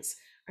experience.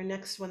 Our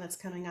next one that's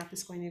coming up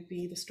is going to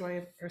be the story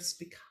of Earth's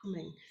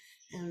becoming.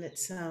 And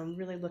it's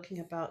really looking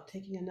about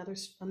taking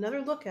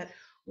another look at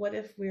what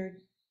if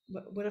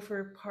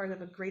we're part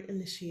of a great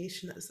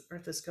initiation that the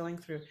Earth is going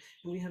through,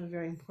 and we have a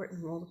very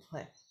important role to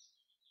play.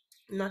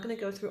 I'm not going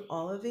to go through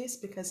all of these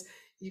because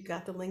you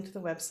got the link to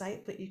the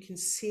website, but you can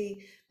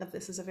see that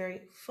this is a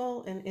very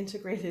full and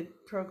integrated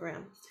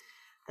program.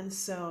 And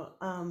so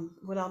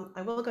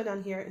I will go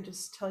down here and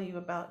just tell you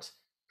about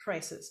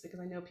prices, because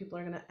I know people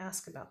are going to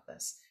ask about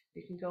this.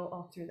 You can go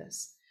all through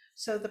this.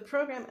 So the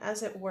program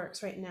as it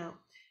works right now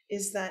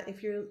is that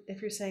if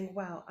you're saying,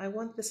 wow, I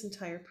want this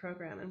entire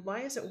program, and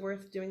why is it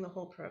worth doing the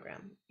whole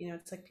program?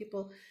 It's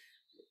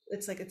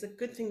a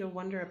good thing to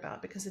wonder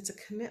about, because it's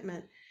a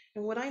commitment.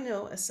 And what I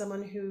know as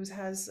someone who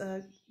has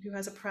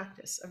a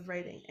practice of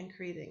writing and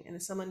creating, and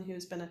as someone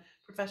who's been a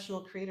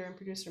professional creator and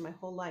producer my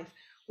whole life,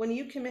 when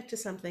you commit to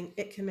something,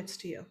 it commits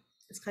to you.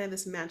 It's kind of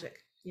this magic,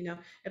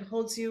 it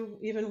holds you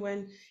even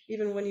when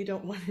you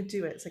don't want to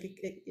do it. It's like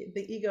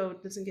the ego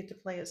doesn't get to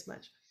play as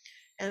much.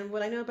 And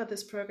what I know about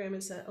this program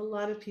is that a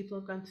lot of people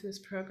have gone through this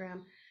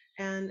program.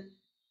 And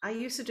I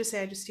used to just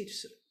say, I just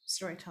teach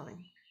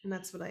storytelling. And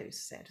that's what I used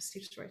to say, I just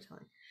teach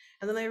storytelling.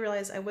 And then I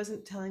realized I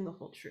wasn't telling the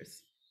whole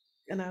truth.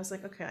 And I was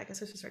like, okay, I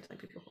guess I should start telling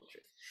people the whole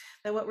truth.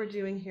 That what we're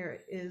doing here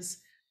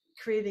is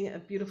creating a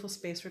beautiful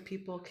space where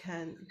people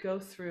can go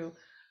through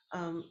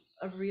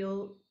a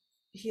real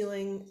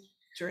healing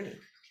journey.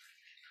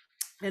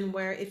 And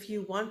where if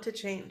you want to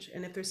change,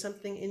 and if there's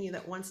something in you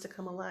that wants to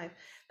come alive,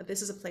 that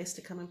this is a place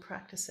to come and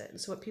practice it. And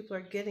so what people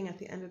are getting at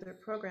the end of their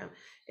program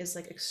is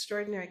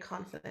extraordinary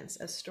confidence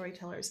as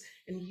storytellers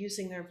and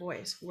using their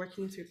voice,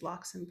 working through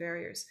blocks and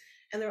barriers.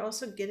 And they're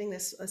also getting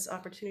this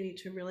opportunity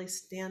to really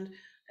stand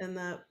in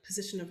the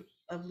position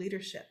of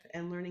leadership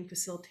and learning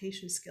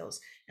facilitation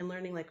skills and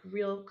learning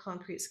real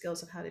concrete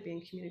skills of how to be in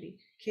community.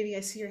 Katie,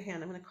 I see your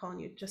hand. I'm going to call on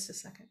you just a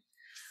second.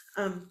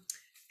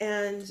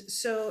 And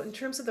so in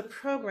terms of the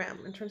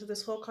program, in terms of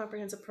this whole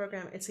comprehensive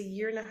program, it's a 1.5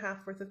 years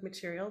worth of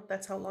material.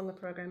 That's how long the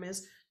program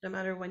is, no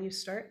matter when you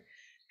start.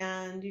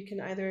 And you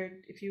can either,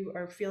 if you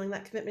are feeling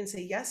that commitment,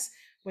 say yes.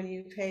 When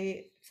you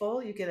pay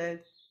full, you get a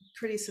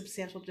pretty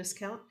substantial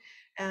discount.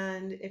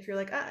 And if you're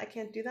like, I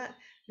can't do that,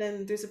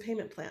 then there's a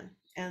payment plan.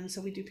 And so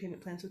we do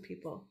payment plans with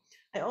people.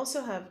 I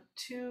also have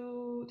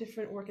 2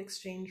 different work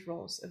exchange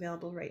roles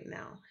available right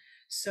now.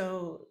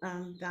 So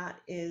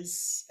that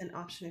is an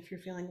option if you're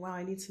feeling, wow,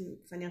 I need some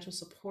financial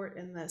support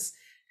in this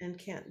and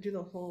can't do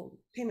the whole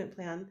payment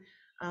plan.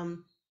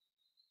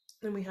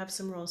 Then we have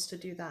some roles to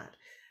do that.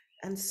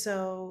 And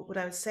so what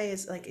I would say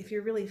is, like, if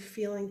you're really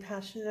feeling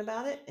passionate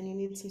about it and you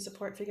need some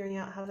support figuring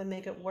out how to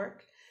make it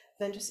work,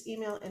 then just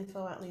email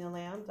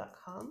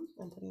info@leolam.com.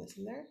 I'm putting this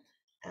in there,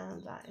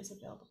 and that is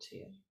available to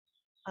you.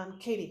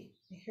 Katie,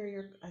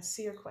 I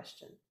see your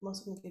question. I'm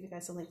also going to give you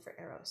guys a link for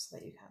Eros so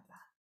that you have that.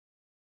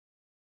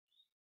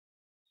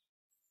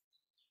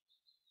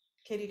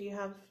 Katie, do you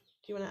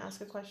want to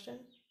ask a question?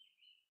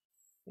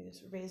 You're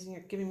just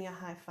giving me a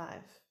high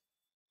five.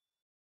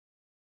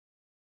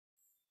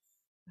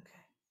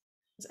 Okay.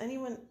 Does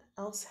anyone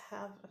else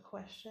have a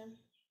question?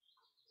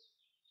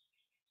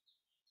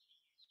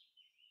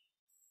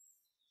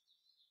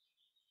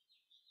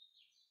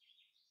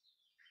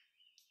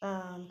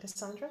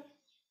 Cassandra?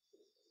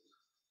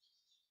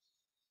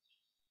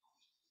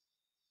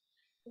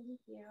 Thank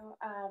you.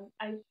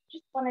 I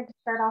just wanted to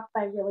start off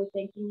by really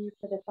thanking you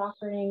for this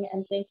offering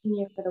and thanking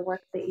you for the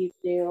work that you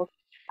do.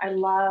 I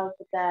love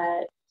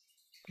that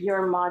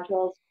your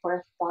modules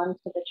correspond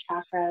to the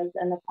chakras.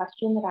 And the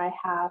question that I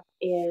have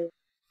is,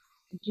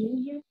 do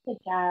you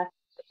suggest,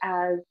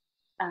 as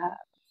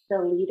the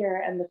leader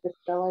and the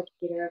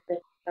facilitator of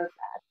this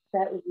process,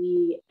 that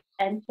we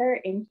enter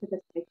into the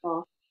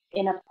cycle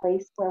in a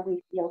place where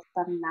we feel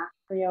some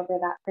mastery over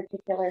that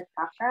particular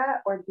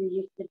chakra? Or do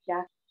you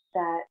suggest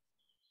that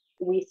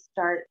we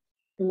start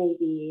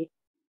maybe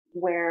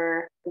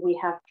where we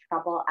have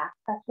trouble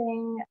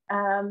accessing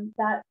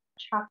that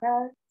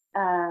chakra,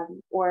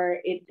 or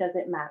it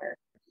doesn't matter?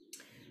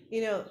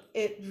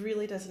 It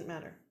really doesn't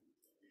matter.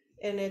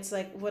 And it's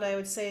like, what I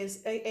would say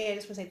is, I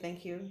just want to say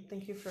thank you.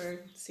 Thank you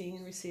for seeing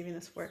and receiving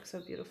this work so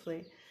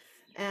beautifully.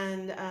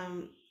 And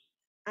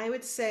I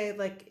would say,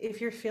 like,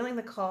 if you're feeling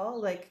the call,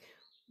 like,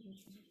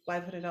 why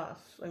put it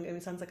off? I mean,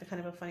 it sounds like a kind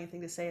of a funny thing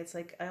to say. It's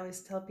like, I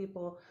always tell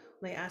people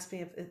when they ask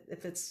me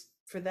if it's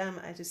for them,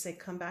 I just say,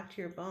 come back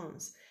to your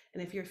bones.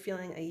 And if you're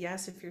feeling a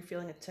yes, if you're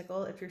feeling a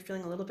tickle, if you're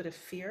feeling a little bit of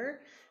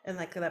fear and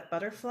like that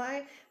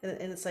butterfly,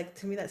 and it's like,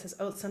 to me, that says,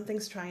 oh,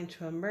 something's trying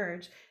to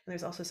emerge. And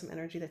there's also some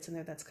energy that's in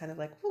there that's kind of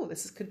like, oh,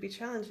 could be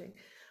challenging.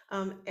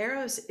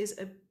 Eros is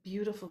a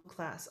beautiful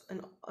class.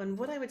 And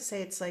what I would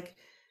say, it's like,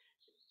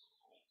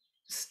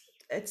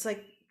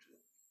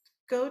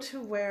 go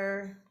to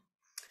where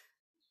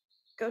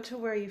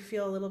you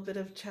feel a little bit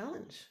of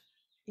challenge,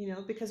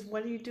 because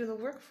what are you doing the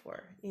work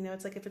for?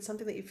 It's like, if it's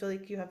something that you feel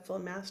like you have full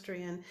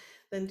mastery in,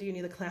 then do you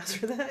need a class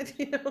for that?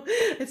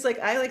 It's like,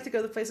 I like to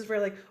go to the places where,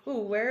 like,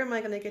 oh, where am I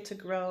going to get to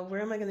grow?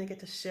 Where am I going to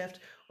get to shift?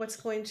 What's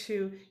going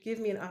to give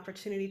me an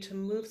opportunity to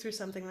move through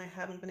something that I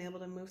haven't been able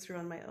to move through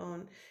on my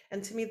own?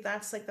 And to me,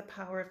 that's like the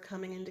power of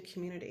coming into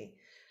community.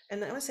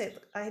 And I would say,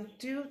 I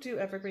do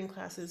evergreen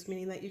classes,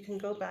 meaning that you can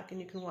go back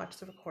and you can watch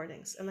the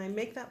recordings, and I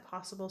make that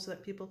possible so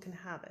that people can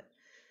have it.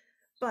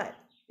 But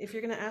if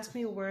you're going to ask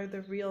me where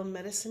the real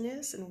medicine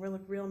is and where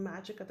the real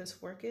magic of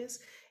this work is,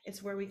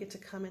 it's where we get to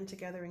come in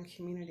together in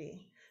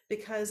community.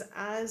 Because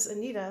as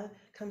Anita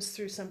comes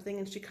through something,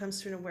 and she comes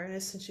through an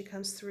awareness, and she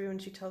comes through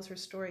and she tells her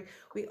story,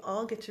 we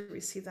all get to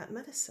receive that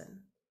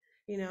medicine.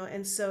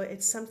 And so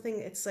it's something,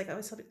 it's like, I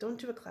always tell people, don't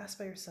do a class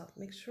by yourself.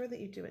 Make sure that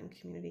you do it in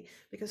community,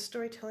 because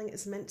storytelling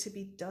is meant to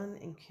be done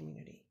in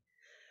community.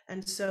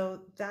 And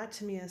so that,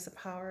 to me, is the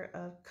power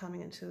of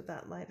coming into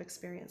that live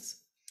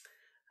experience.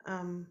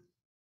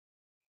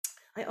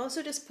 I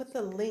also just put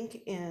the link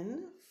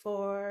in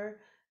for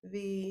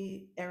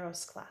the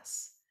Eros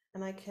class.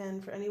 And I can,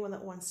 for anyone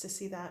that wants to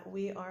see that,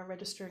 we are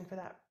registering for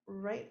that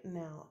right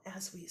now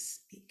as we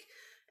speak.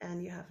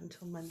 And you have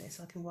until Monday,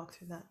 so I can walk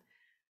through that.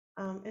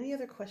 Any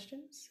other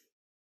questions?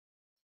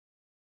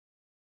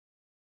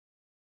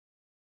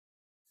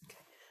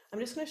 Okay, I'm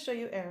just going to show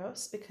you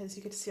Eros because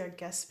you get to see our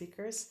guest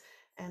speakers,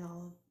 and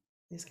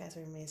these guys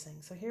are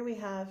amazing. So here we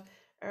have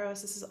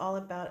Eros. This is all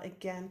about,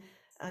 again,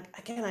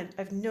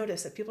 I've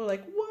noticed that people are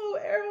like, whoa,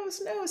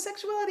 Eros, no,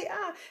 sexuality,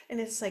 and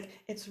it's like,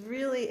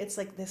 it's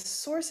like this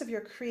source of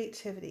your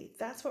creativity.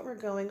 That's what we're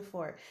going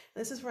for.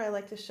 And this is where I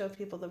like to show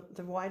people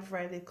the wide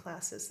variety of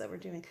classes that we're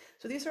doing.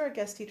 So these are our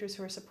guest teachers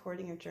who are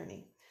supporting your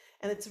journey.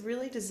 And it's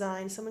really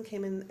designed, someone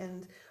came in,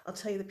 and I'll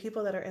tell you, the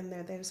people that are in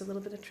there's a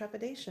little bit of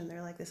trepidation.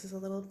 They're like, this is a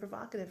little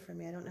provocative for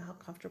me. I don't know how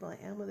comfortable I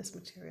am with this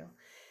material.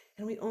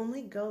 And we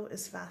only go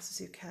as fast as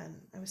you can.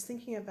 I was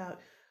thinking about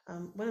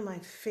one of my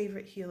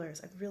favorite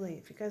healers. If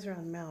you guys are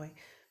on Maui,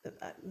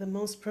 the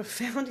most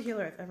profound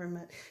healer I've ever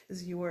met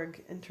is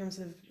Jorg, in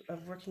terms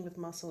of working with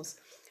muscles.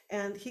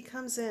 And he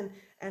comes in,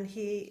 and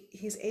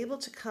he's able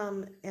to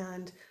come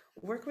and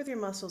work with your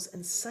muscles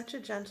in such a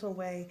gentle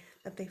way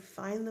that they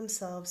find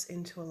themselves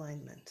into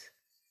alignment.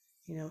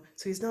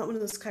 So he's not one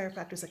of those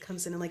chiropractors that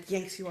comes in and like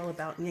yanks you all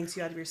about and yanks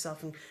you out of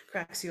yourself and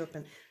cracks you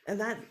open. And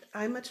that,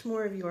 I'm much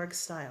more of Jorg's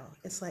style.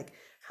 It's like,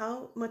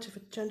 how much of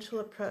a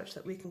gentle approach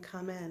that we can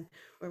come in,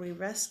 where we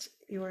rest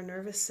your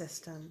nervous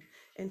system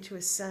into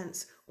a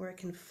sense where it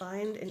can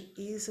find and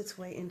ease its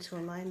way into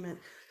alignment,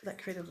 so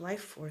that creative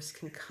life force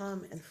can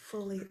come and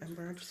fully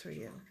emerge through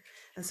you.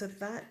 And so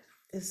that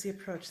is the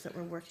approach that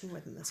we're working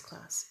with in this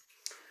class.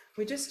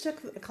 We just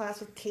took a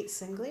class with Kate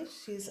Singley.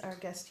 She's our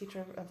guest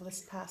teacher of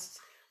this past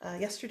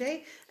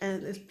yesterday,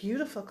 and this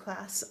beautiful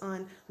class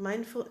on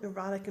mindful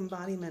erotic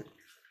embodiment.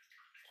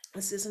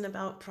 This isn't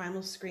about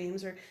primal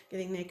screams or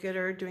getting naked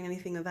or doing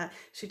anything of that.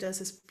 She does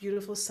this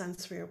beautiful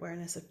sensory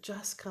awareness of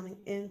just coming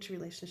into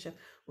relationship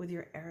with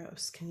your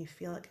eros. Can you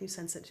feel it? Can you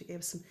sense it? She gave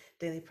us some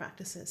daily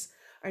practices.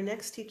 Our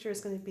next teacher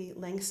is going to be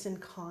Langston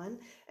Kahn,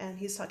 and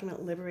he's talking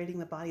about liberating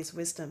the body's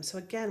wisdom. So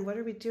again, what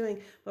are we doing?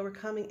 Well, we're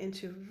coming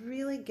into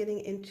really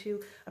getting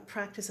into a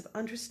practice of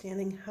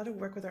understanding how to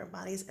work with our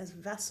bodies as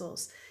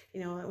vessels.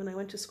 You know, when I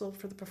went to school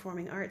for the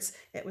performing arts,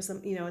 it was,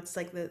 you know, it's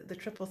like the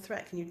triple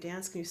threat. Can you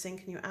dance? Can you sing?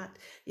 Can you act?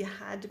 You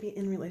had to be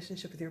in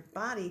relationship with your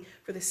body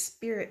for the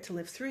spirit to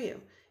live through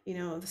you. You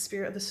know, the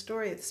spirit of the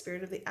story, the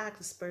spirit of the act,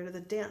 the spirit of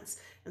the dance.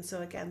 And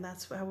so again,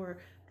 that's how we're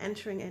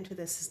entering into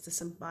this, is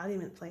this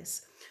embodiment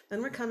place.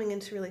 Then we're coming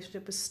into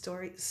relationship with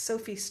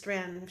Sophie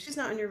Strand. If she's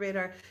not on your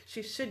radar,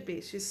 she should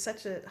be. She's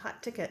such a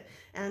hot ticket.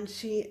 And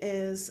she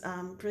is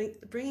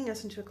bringing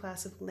us into a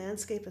class of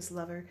landscape as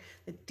lover,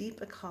 the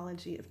deep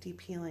ecology of deep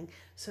healing.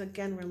 So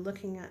again, we're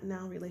looking at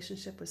now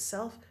relationship with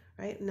self,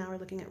 right? Now we're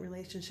looking at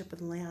relationship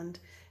with land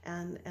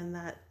and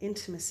that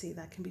intimacy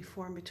that can be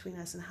formed between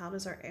us, and how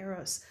does our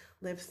eros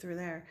live through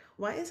there.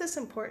 Why is this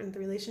important? The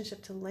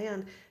relationship to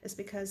land is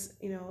because,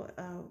 you know,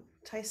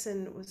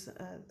 Tyson was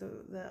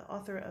the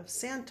author of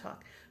Sand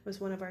Talk,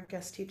 was one of our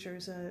guest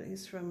teachers.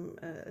 He's from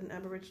an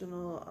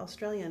Aboriginal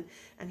Australian,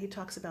 and he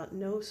talks about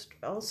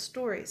all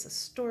stories. A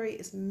story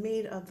is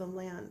made of the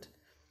land.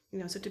 You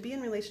know, so to be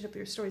in relationship with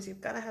your stories,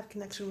 you've got to have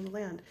connection with the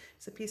land.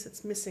 It's a piece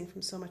that's missing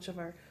from so much of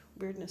our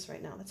weirdness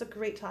right now. That's a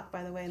great talk,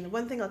 by the way. And the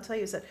one thing I'll tell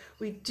you is that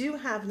we do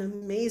have an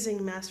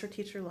amazing master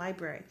teacher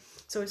library.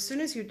 So as soon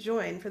as you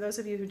join, for those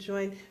of you who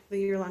join the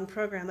year-long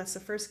program, that's the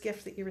first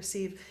gift that you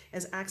receive,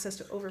 is access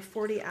to over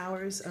 40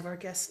 hours of our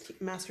guest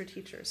master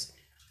teachers,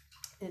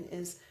 and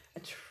is a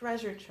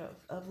treasure trove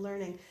of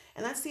learning.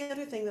 And that's the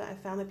other thing that I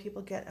found that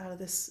people get out of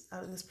this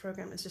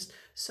program, is just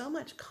so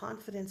much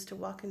confidence to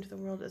walk into the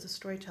world as a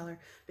storyteller,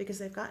 because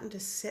they've gotten to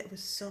sit with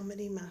so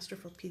many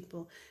masterful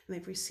people, and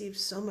they've received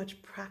so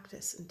much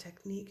practice and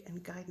technique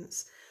and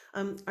guidance.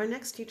 Our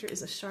next teacher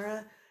is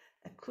Ashara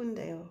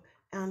Akundeo,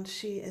 and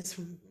she is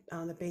from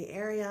the Bay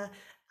Area.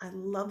 I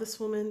love this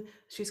woman.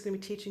 She's going to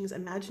be teaching us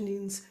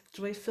Imagining's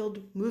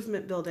joy-filled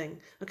movement building.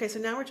 Okay, so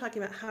now we're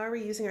talking about how are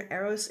we using our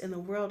eros in the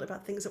world,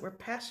 about things that we're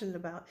passionate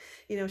about.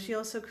 You know, she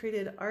also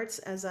created arts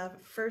as a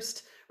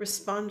first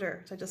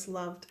responder, which I just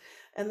loved.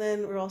 And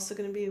then we're also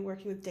going to be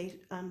working with Dave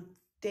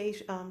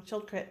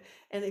Childcrit.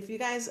 And if you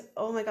guys,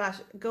 oh my gosh,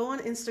 go on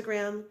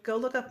Instagram, go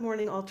look up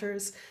Morning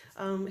Altars.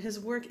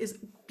 His work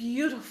is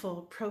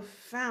beautiful,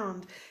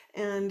 profound,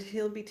 and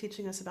he'll be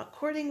teaching us about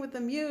courting with the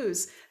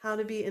muse, how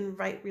to be in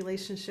right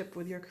relationship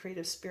with your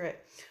creative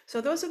spirit. So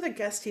those are the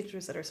guest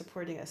teachers that are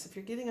supporting us. If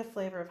you're getting a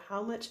flavor of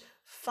how much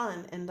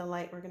fun and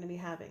delight we're going to be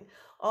having.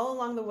 All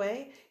along the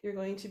way, you're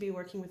going to be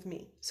working with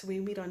me. So we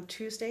meet on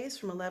Tuesdays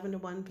from 11 to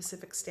 1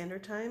 Pacific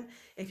Standard Time.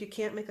 If you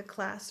can't make a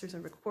class, there's a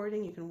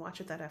recording. You can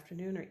watch it that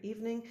afternoon or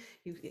evening.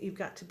 You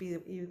get to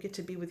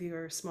be with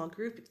your small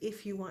group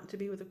if you want to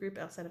be with a group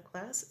outside of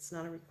class. It's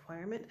not a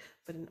requirement,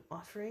 but an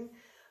offering.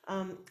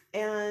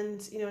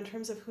 And you know, in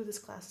terms of who this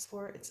class is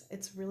for,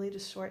 it's really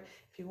just short.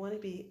 If you want to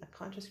be a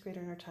conscious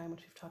creator in our time,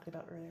 which we've talked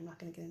about earlier, I'm not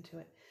going to get into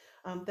it.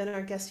 Then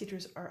our guest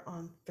teachers are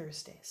on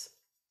Thursdays.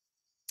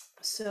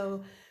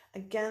 So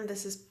again,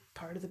 this is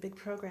part of the big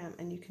program,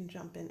 and you can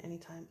jump in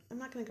anytime. I'm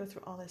not going to go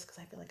through all this because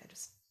I feel like I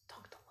just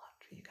talked a lot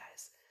for you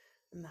guys,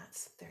 and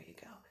there you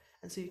go.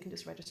 And so you can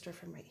just register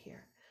from right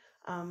here.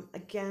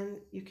 Again,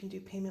 you can do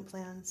payment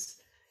plans,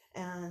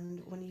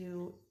 and when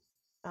you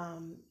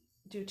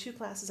do 2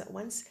 classes at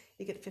once,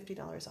 you get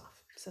 $50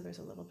 off. So there's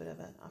a little bit of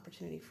an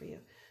opportunity for you.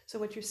 So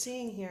what you're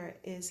seeing here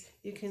is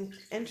you can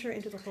enter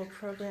into the whole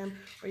program,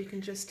 or you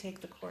can just take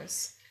the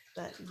course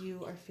that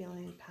you are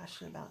feeling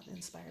passionate about and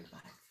inspired by.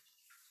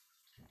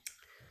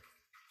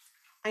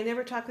 I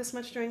never talk this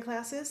much during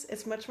classes.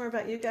 It's much more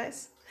about you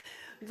guys.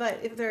 But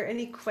if there are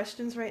any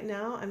questions right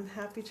now, I'm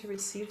happy to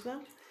receive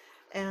them.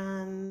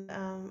 And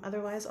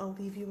otherwise, I'll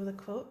leave you with a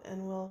quote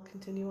and we'll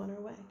continue on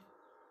our way.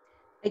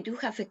 I do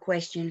have a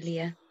question,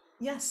 Leah.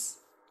 Yes.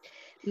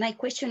 My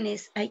question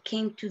is, I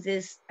came to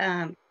this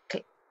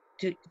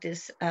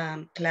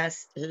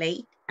class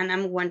late, and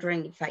I'm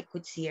wondering if I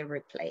could see a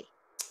replay.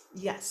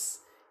 Yes,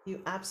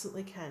 you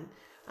absolutely can.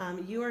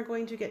 You are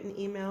going to get an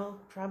email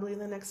probably in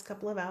the next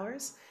couple of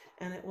hours,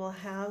 and it will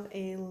have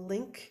a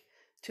link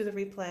to the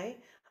replay.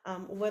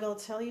 What I'll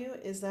tell you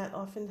is that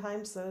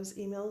oftentimes those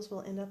emails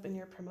will end up in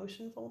your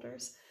promotion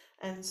folders.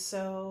 And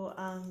so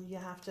you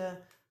have to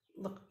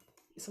look,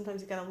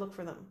 sometimes you got to look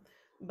for them,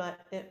 but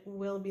it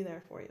will be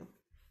there for you.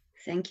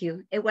 Thank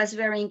you. It was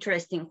very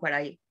interesting what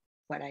I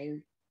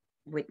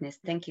witnessed.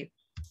 Thank you.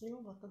 You're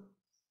welcome.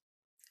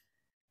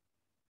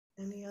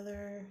 Any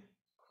other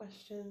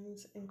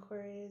questions,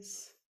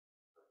 inquiries?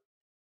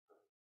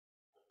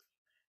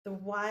 The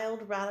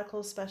wild,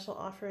 radical special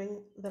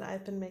offering that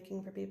I've been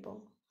making for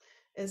people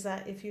is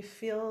that if you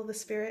feel the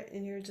spirit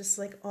and you're just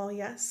like all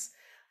yes,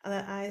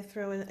 that I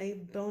throw in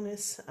a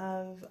bonus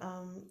of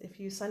if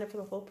you sign up for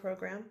the whole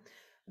program,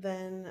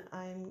 then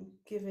I'm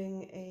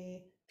giving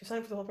if you sign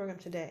up for the whole program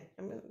today,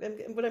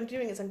 what I'm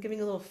doing is I'm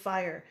giving a little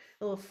fire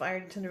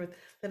to tender with,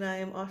 that I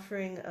am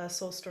offering a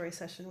soul story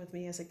session with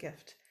me as a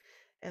gift.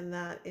 And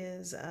that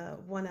is a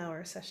 1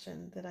 hour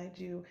session that I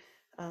do,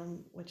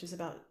 which is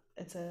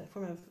it's a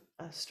form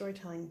of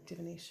storytelling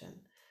divination.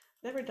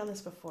 Never done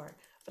this before,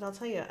 but I'll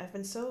tell you, I've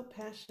been so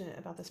passionate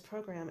about this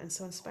program and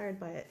so inspired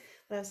by it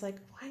that I was like,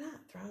 why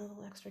not throw in a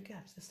little extra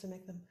gift just to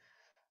make them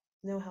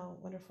know how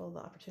wonderful the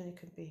opportunity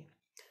could be.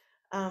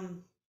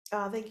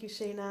 Thank you,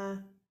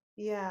 Shayna.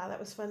 Yeah, that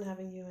was fun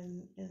having you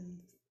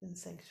in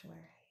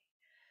Sanctuary.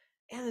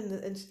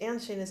 And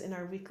Shayna's in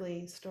our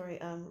weekly story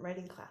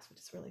writing class, which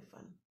is really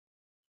fun.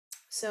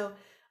 So I'm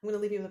going to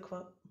leave you with a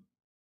quote.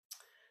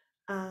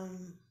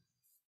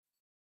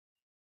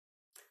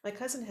 My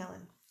cousin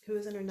Helen, who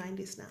is in her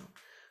 90s now,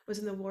 was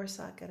in the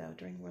Warsaw Ghetto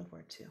during World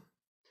War II.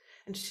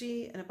 And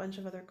she and a bunch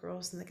of other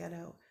girls in the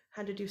ghetto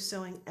had to do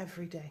sewing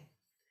every day.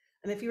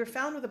 And if you were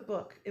found with a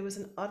book, it was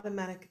an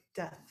automatic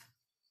death.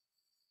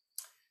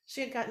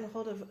 She had gotten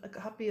hold of a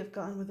copy of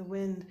Gone with the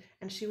Wind,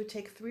 and she would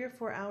take 3 or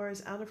 4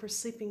 hours out of her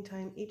sleeping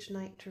time each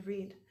night to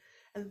read.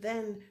 And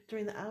then,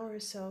 during the hour or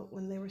so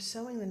when they were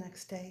sewing the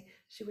next day,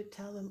 she would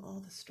tell them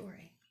all the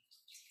story.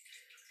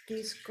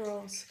 These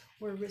girls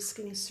were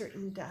risking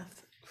certain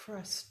death for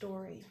a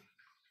story.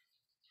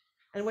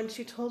 And when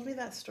she told me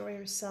that story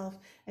herself,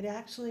 it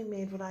actually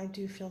made what I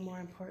do feel more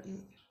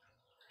important.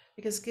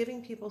 Because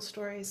giving people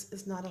stories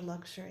is not a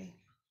luxury.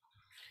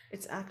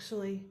 It's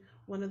actually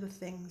one of the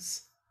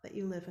things that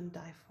you live and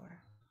die for.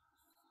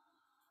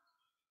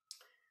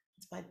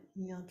 It's by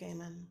Neil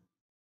Gaiman.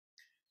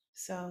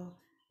 So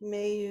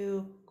may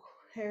you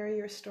carry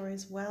your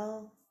stories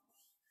well.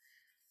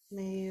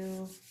 May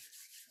you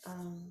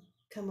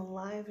come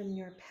alive in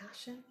your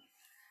passion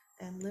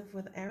and live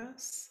with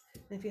Eros.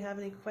 And if you have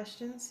any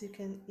questions, you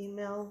can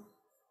email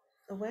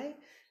away.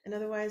 And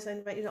otherwise, I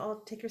invite you to all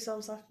take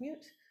yourselves off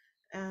mute.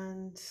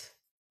 And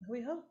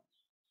we hope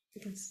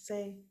you can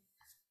say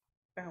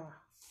farewell.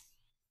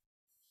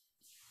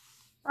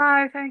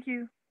 Bye. Thank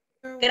you.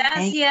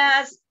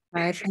 Gracias.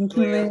 All right, thank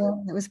you,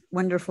 Leah. It was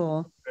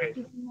wonderful. Thank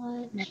you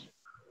so much.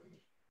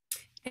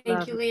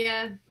 Thank you,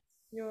 Leah.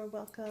 You're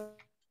welcome.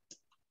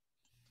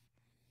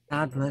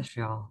 God bless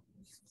y'all.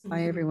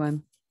 Bye,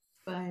 everyone.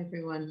 Bye,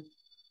 everyone.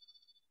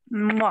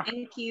 Mwah.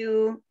 Thank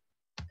you.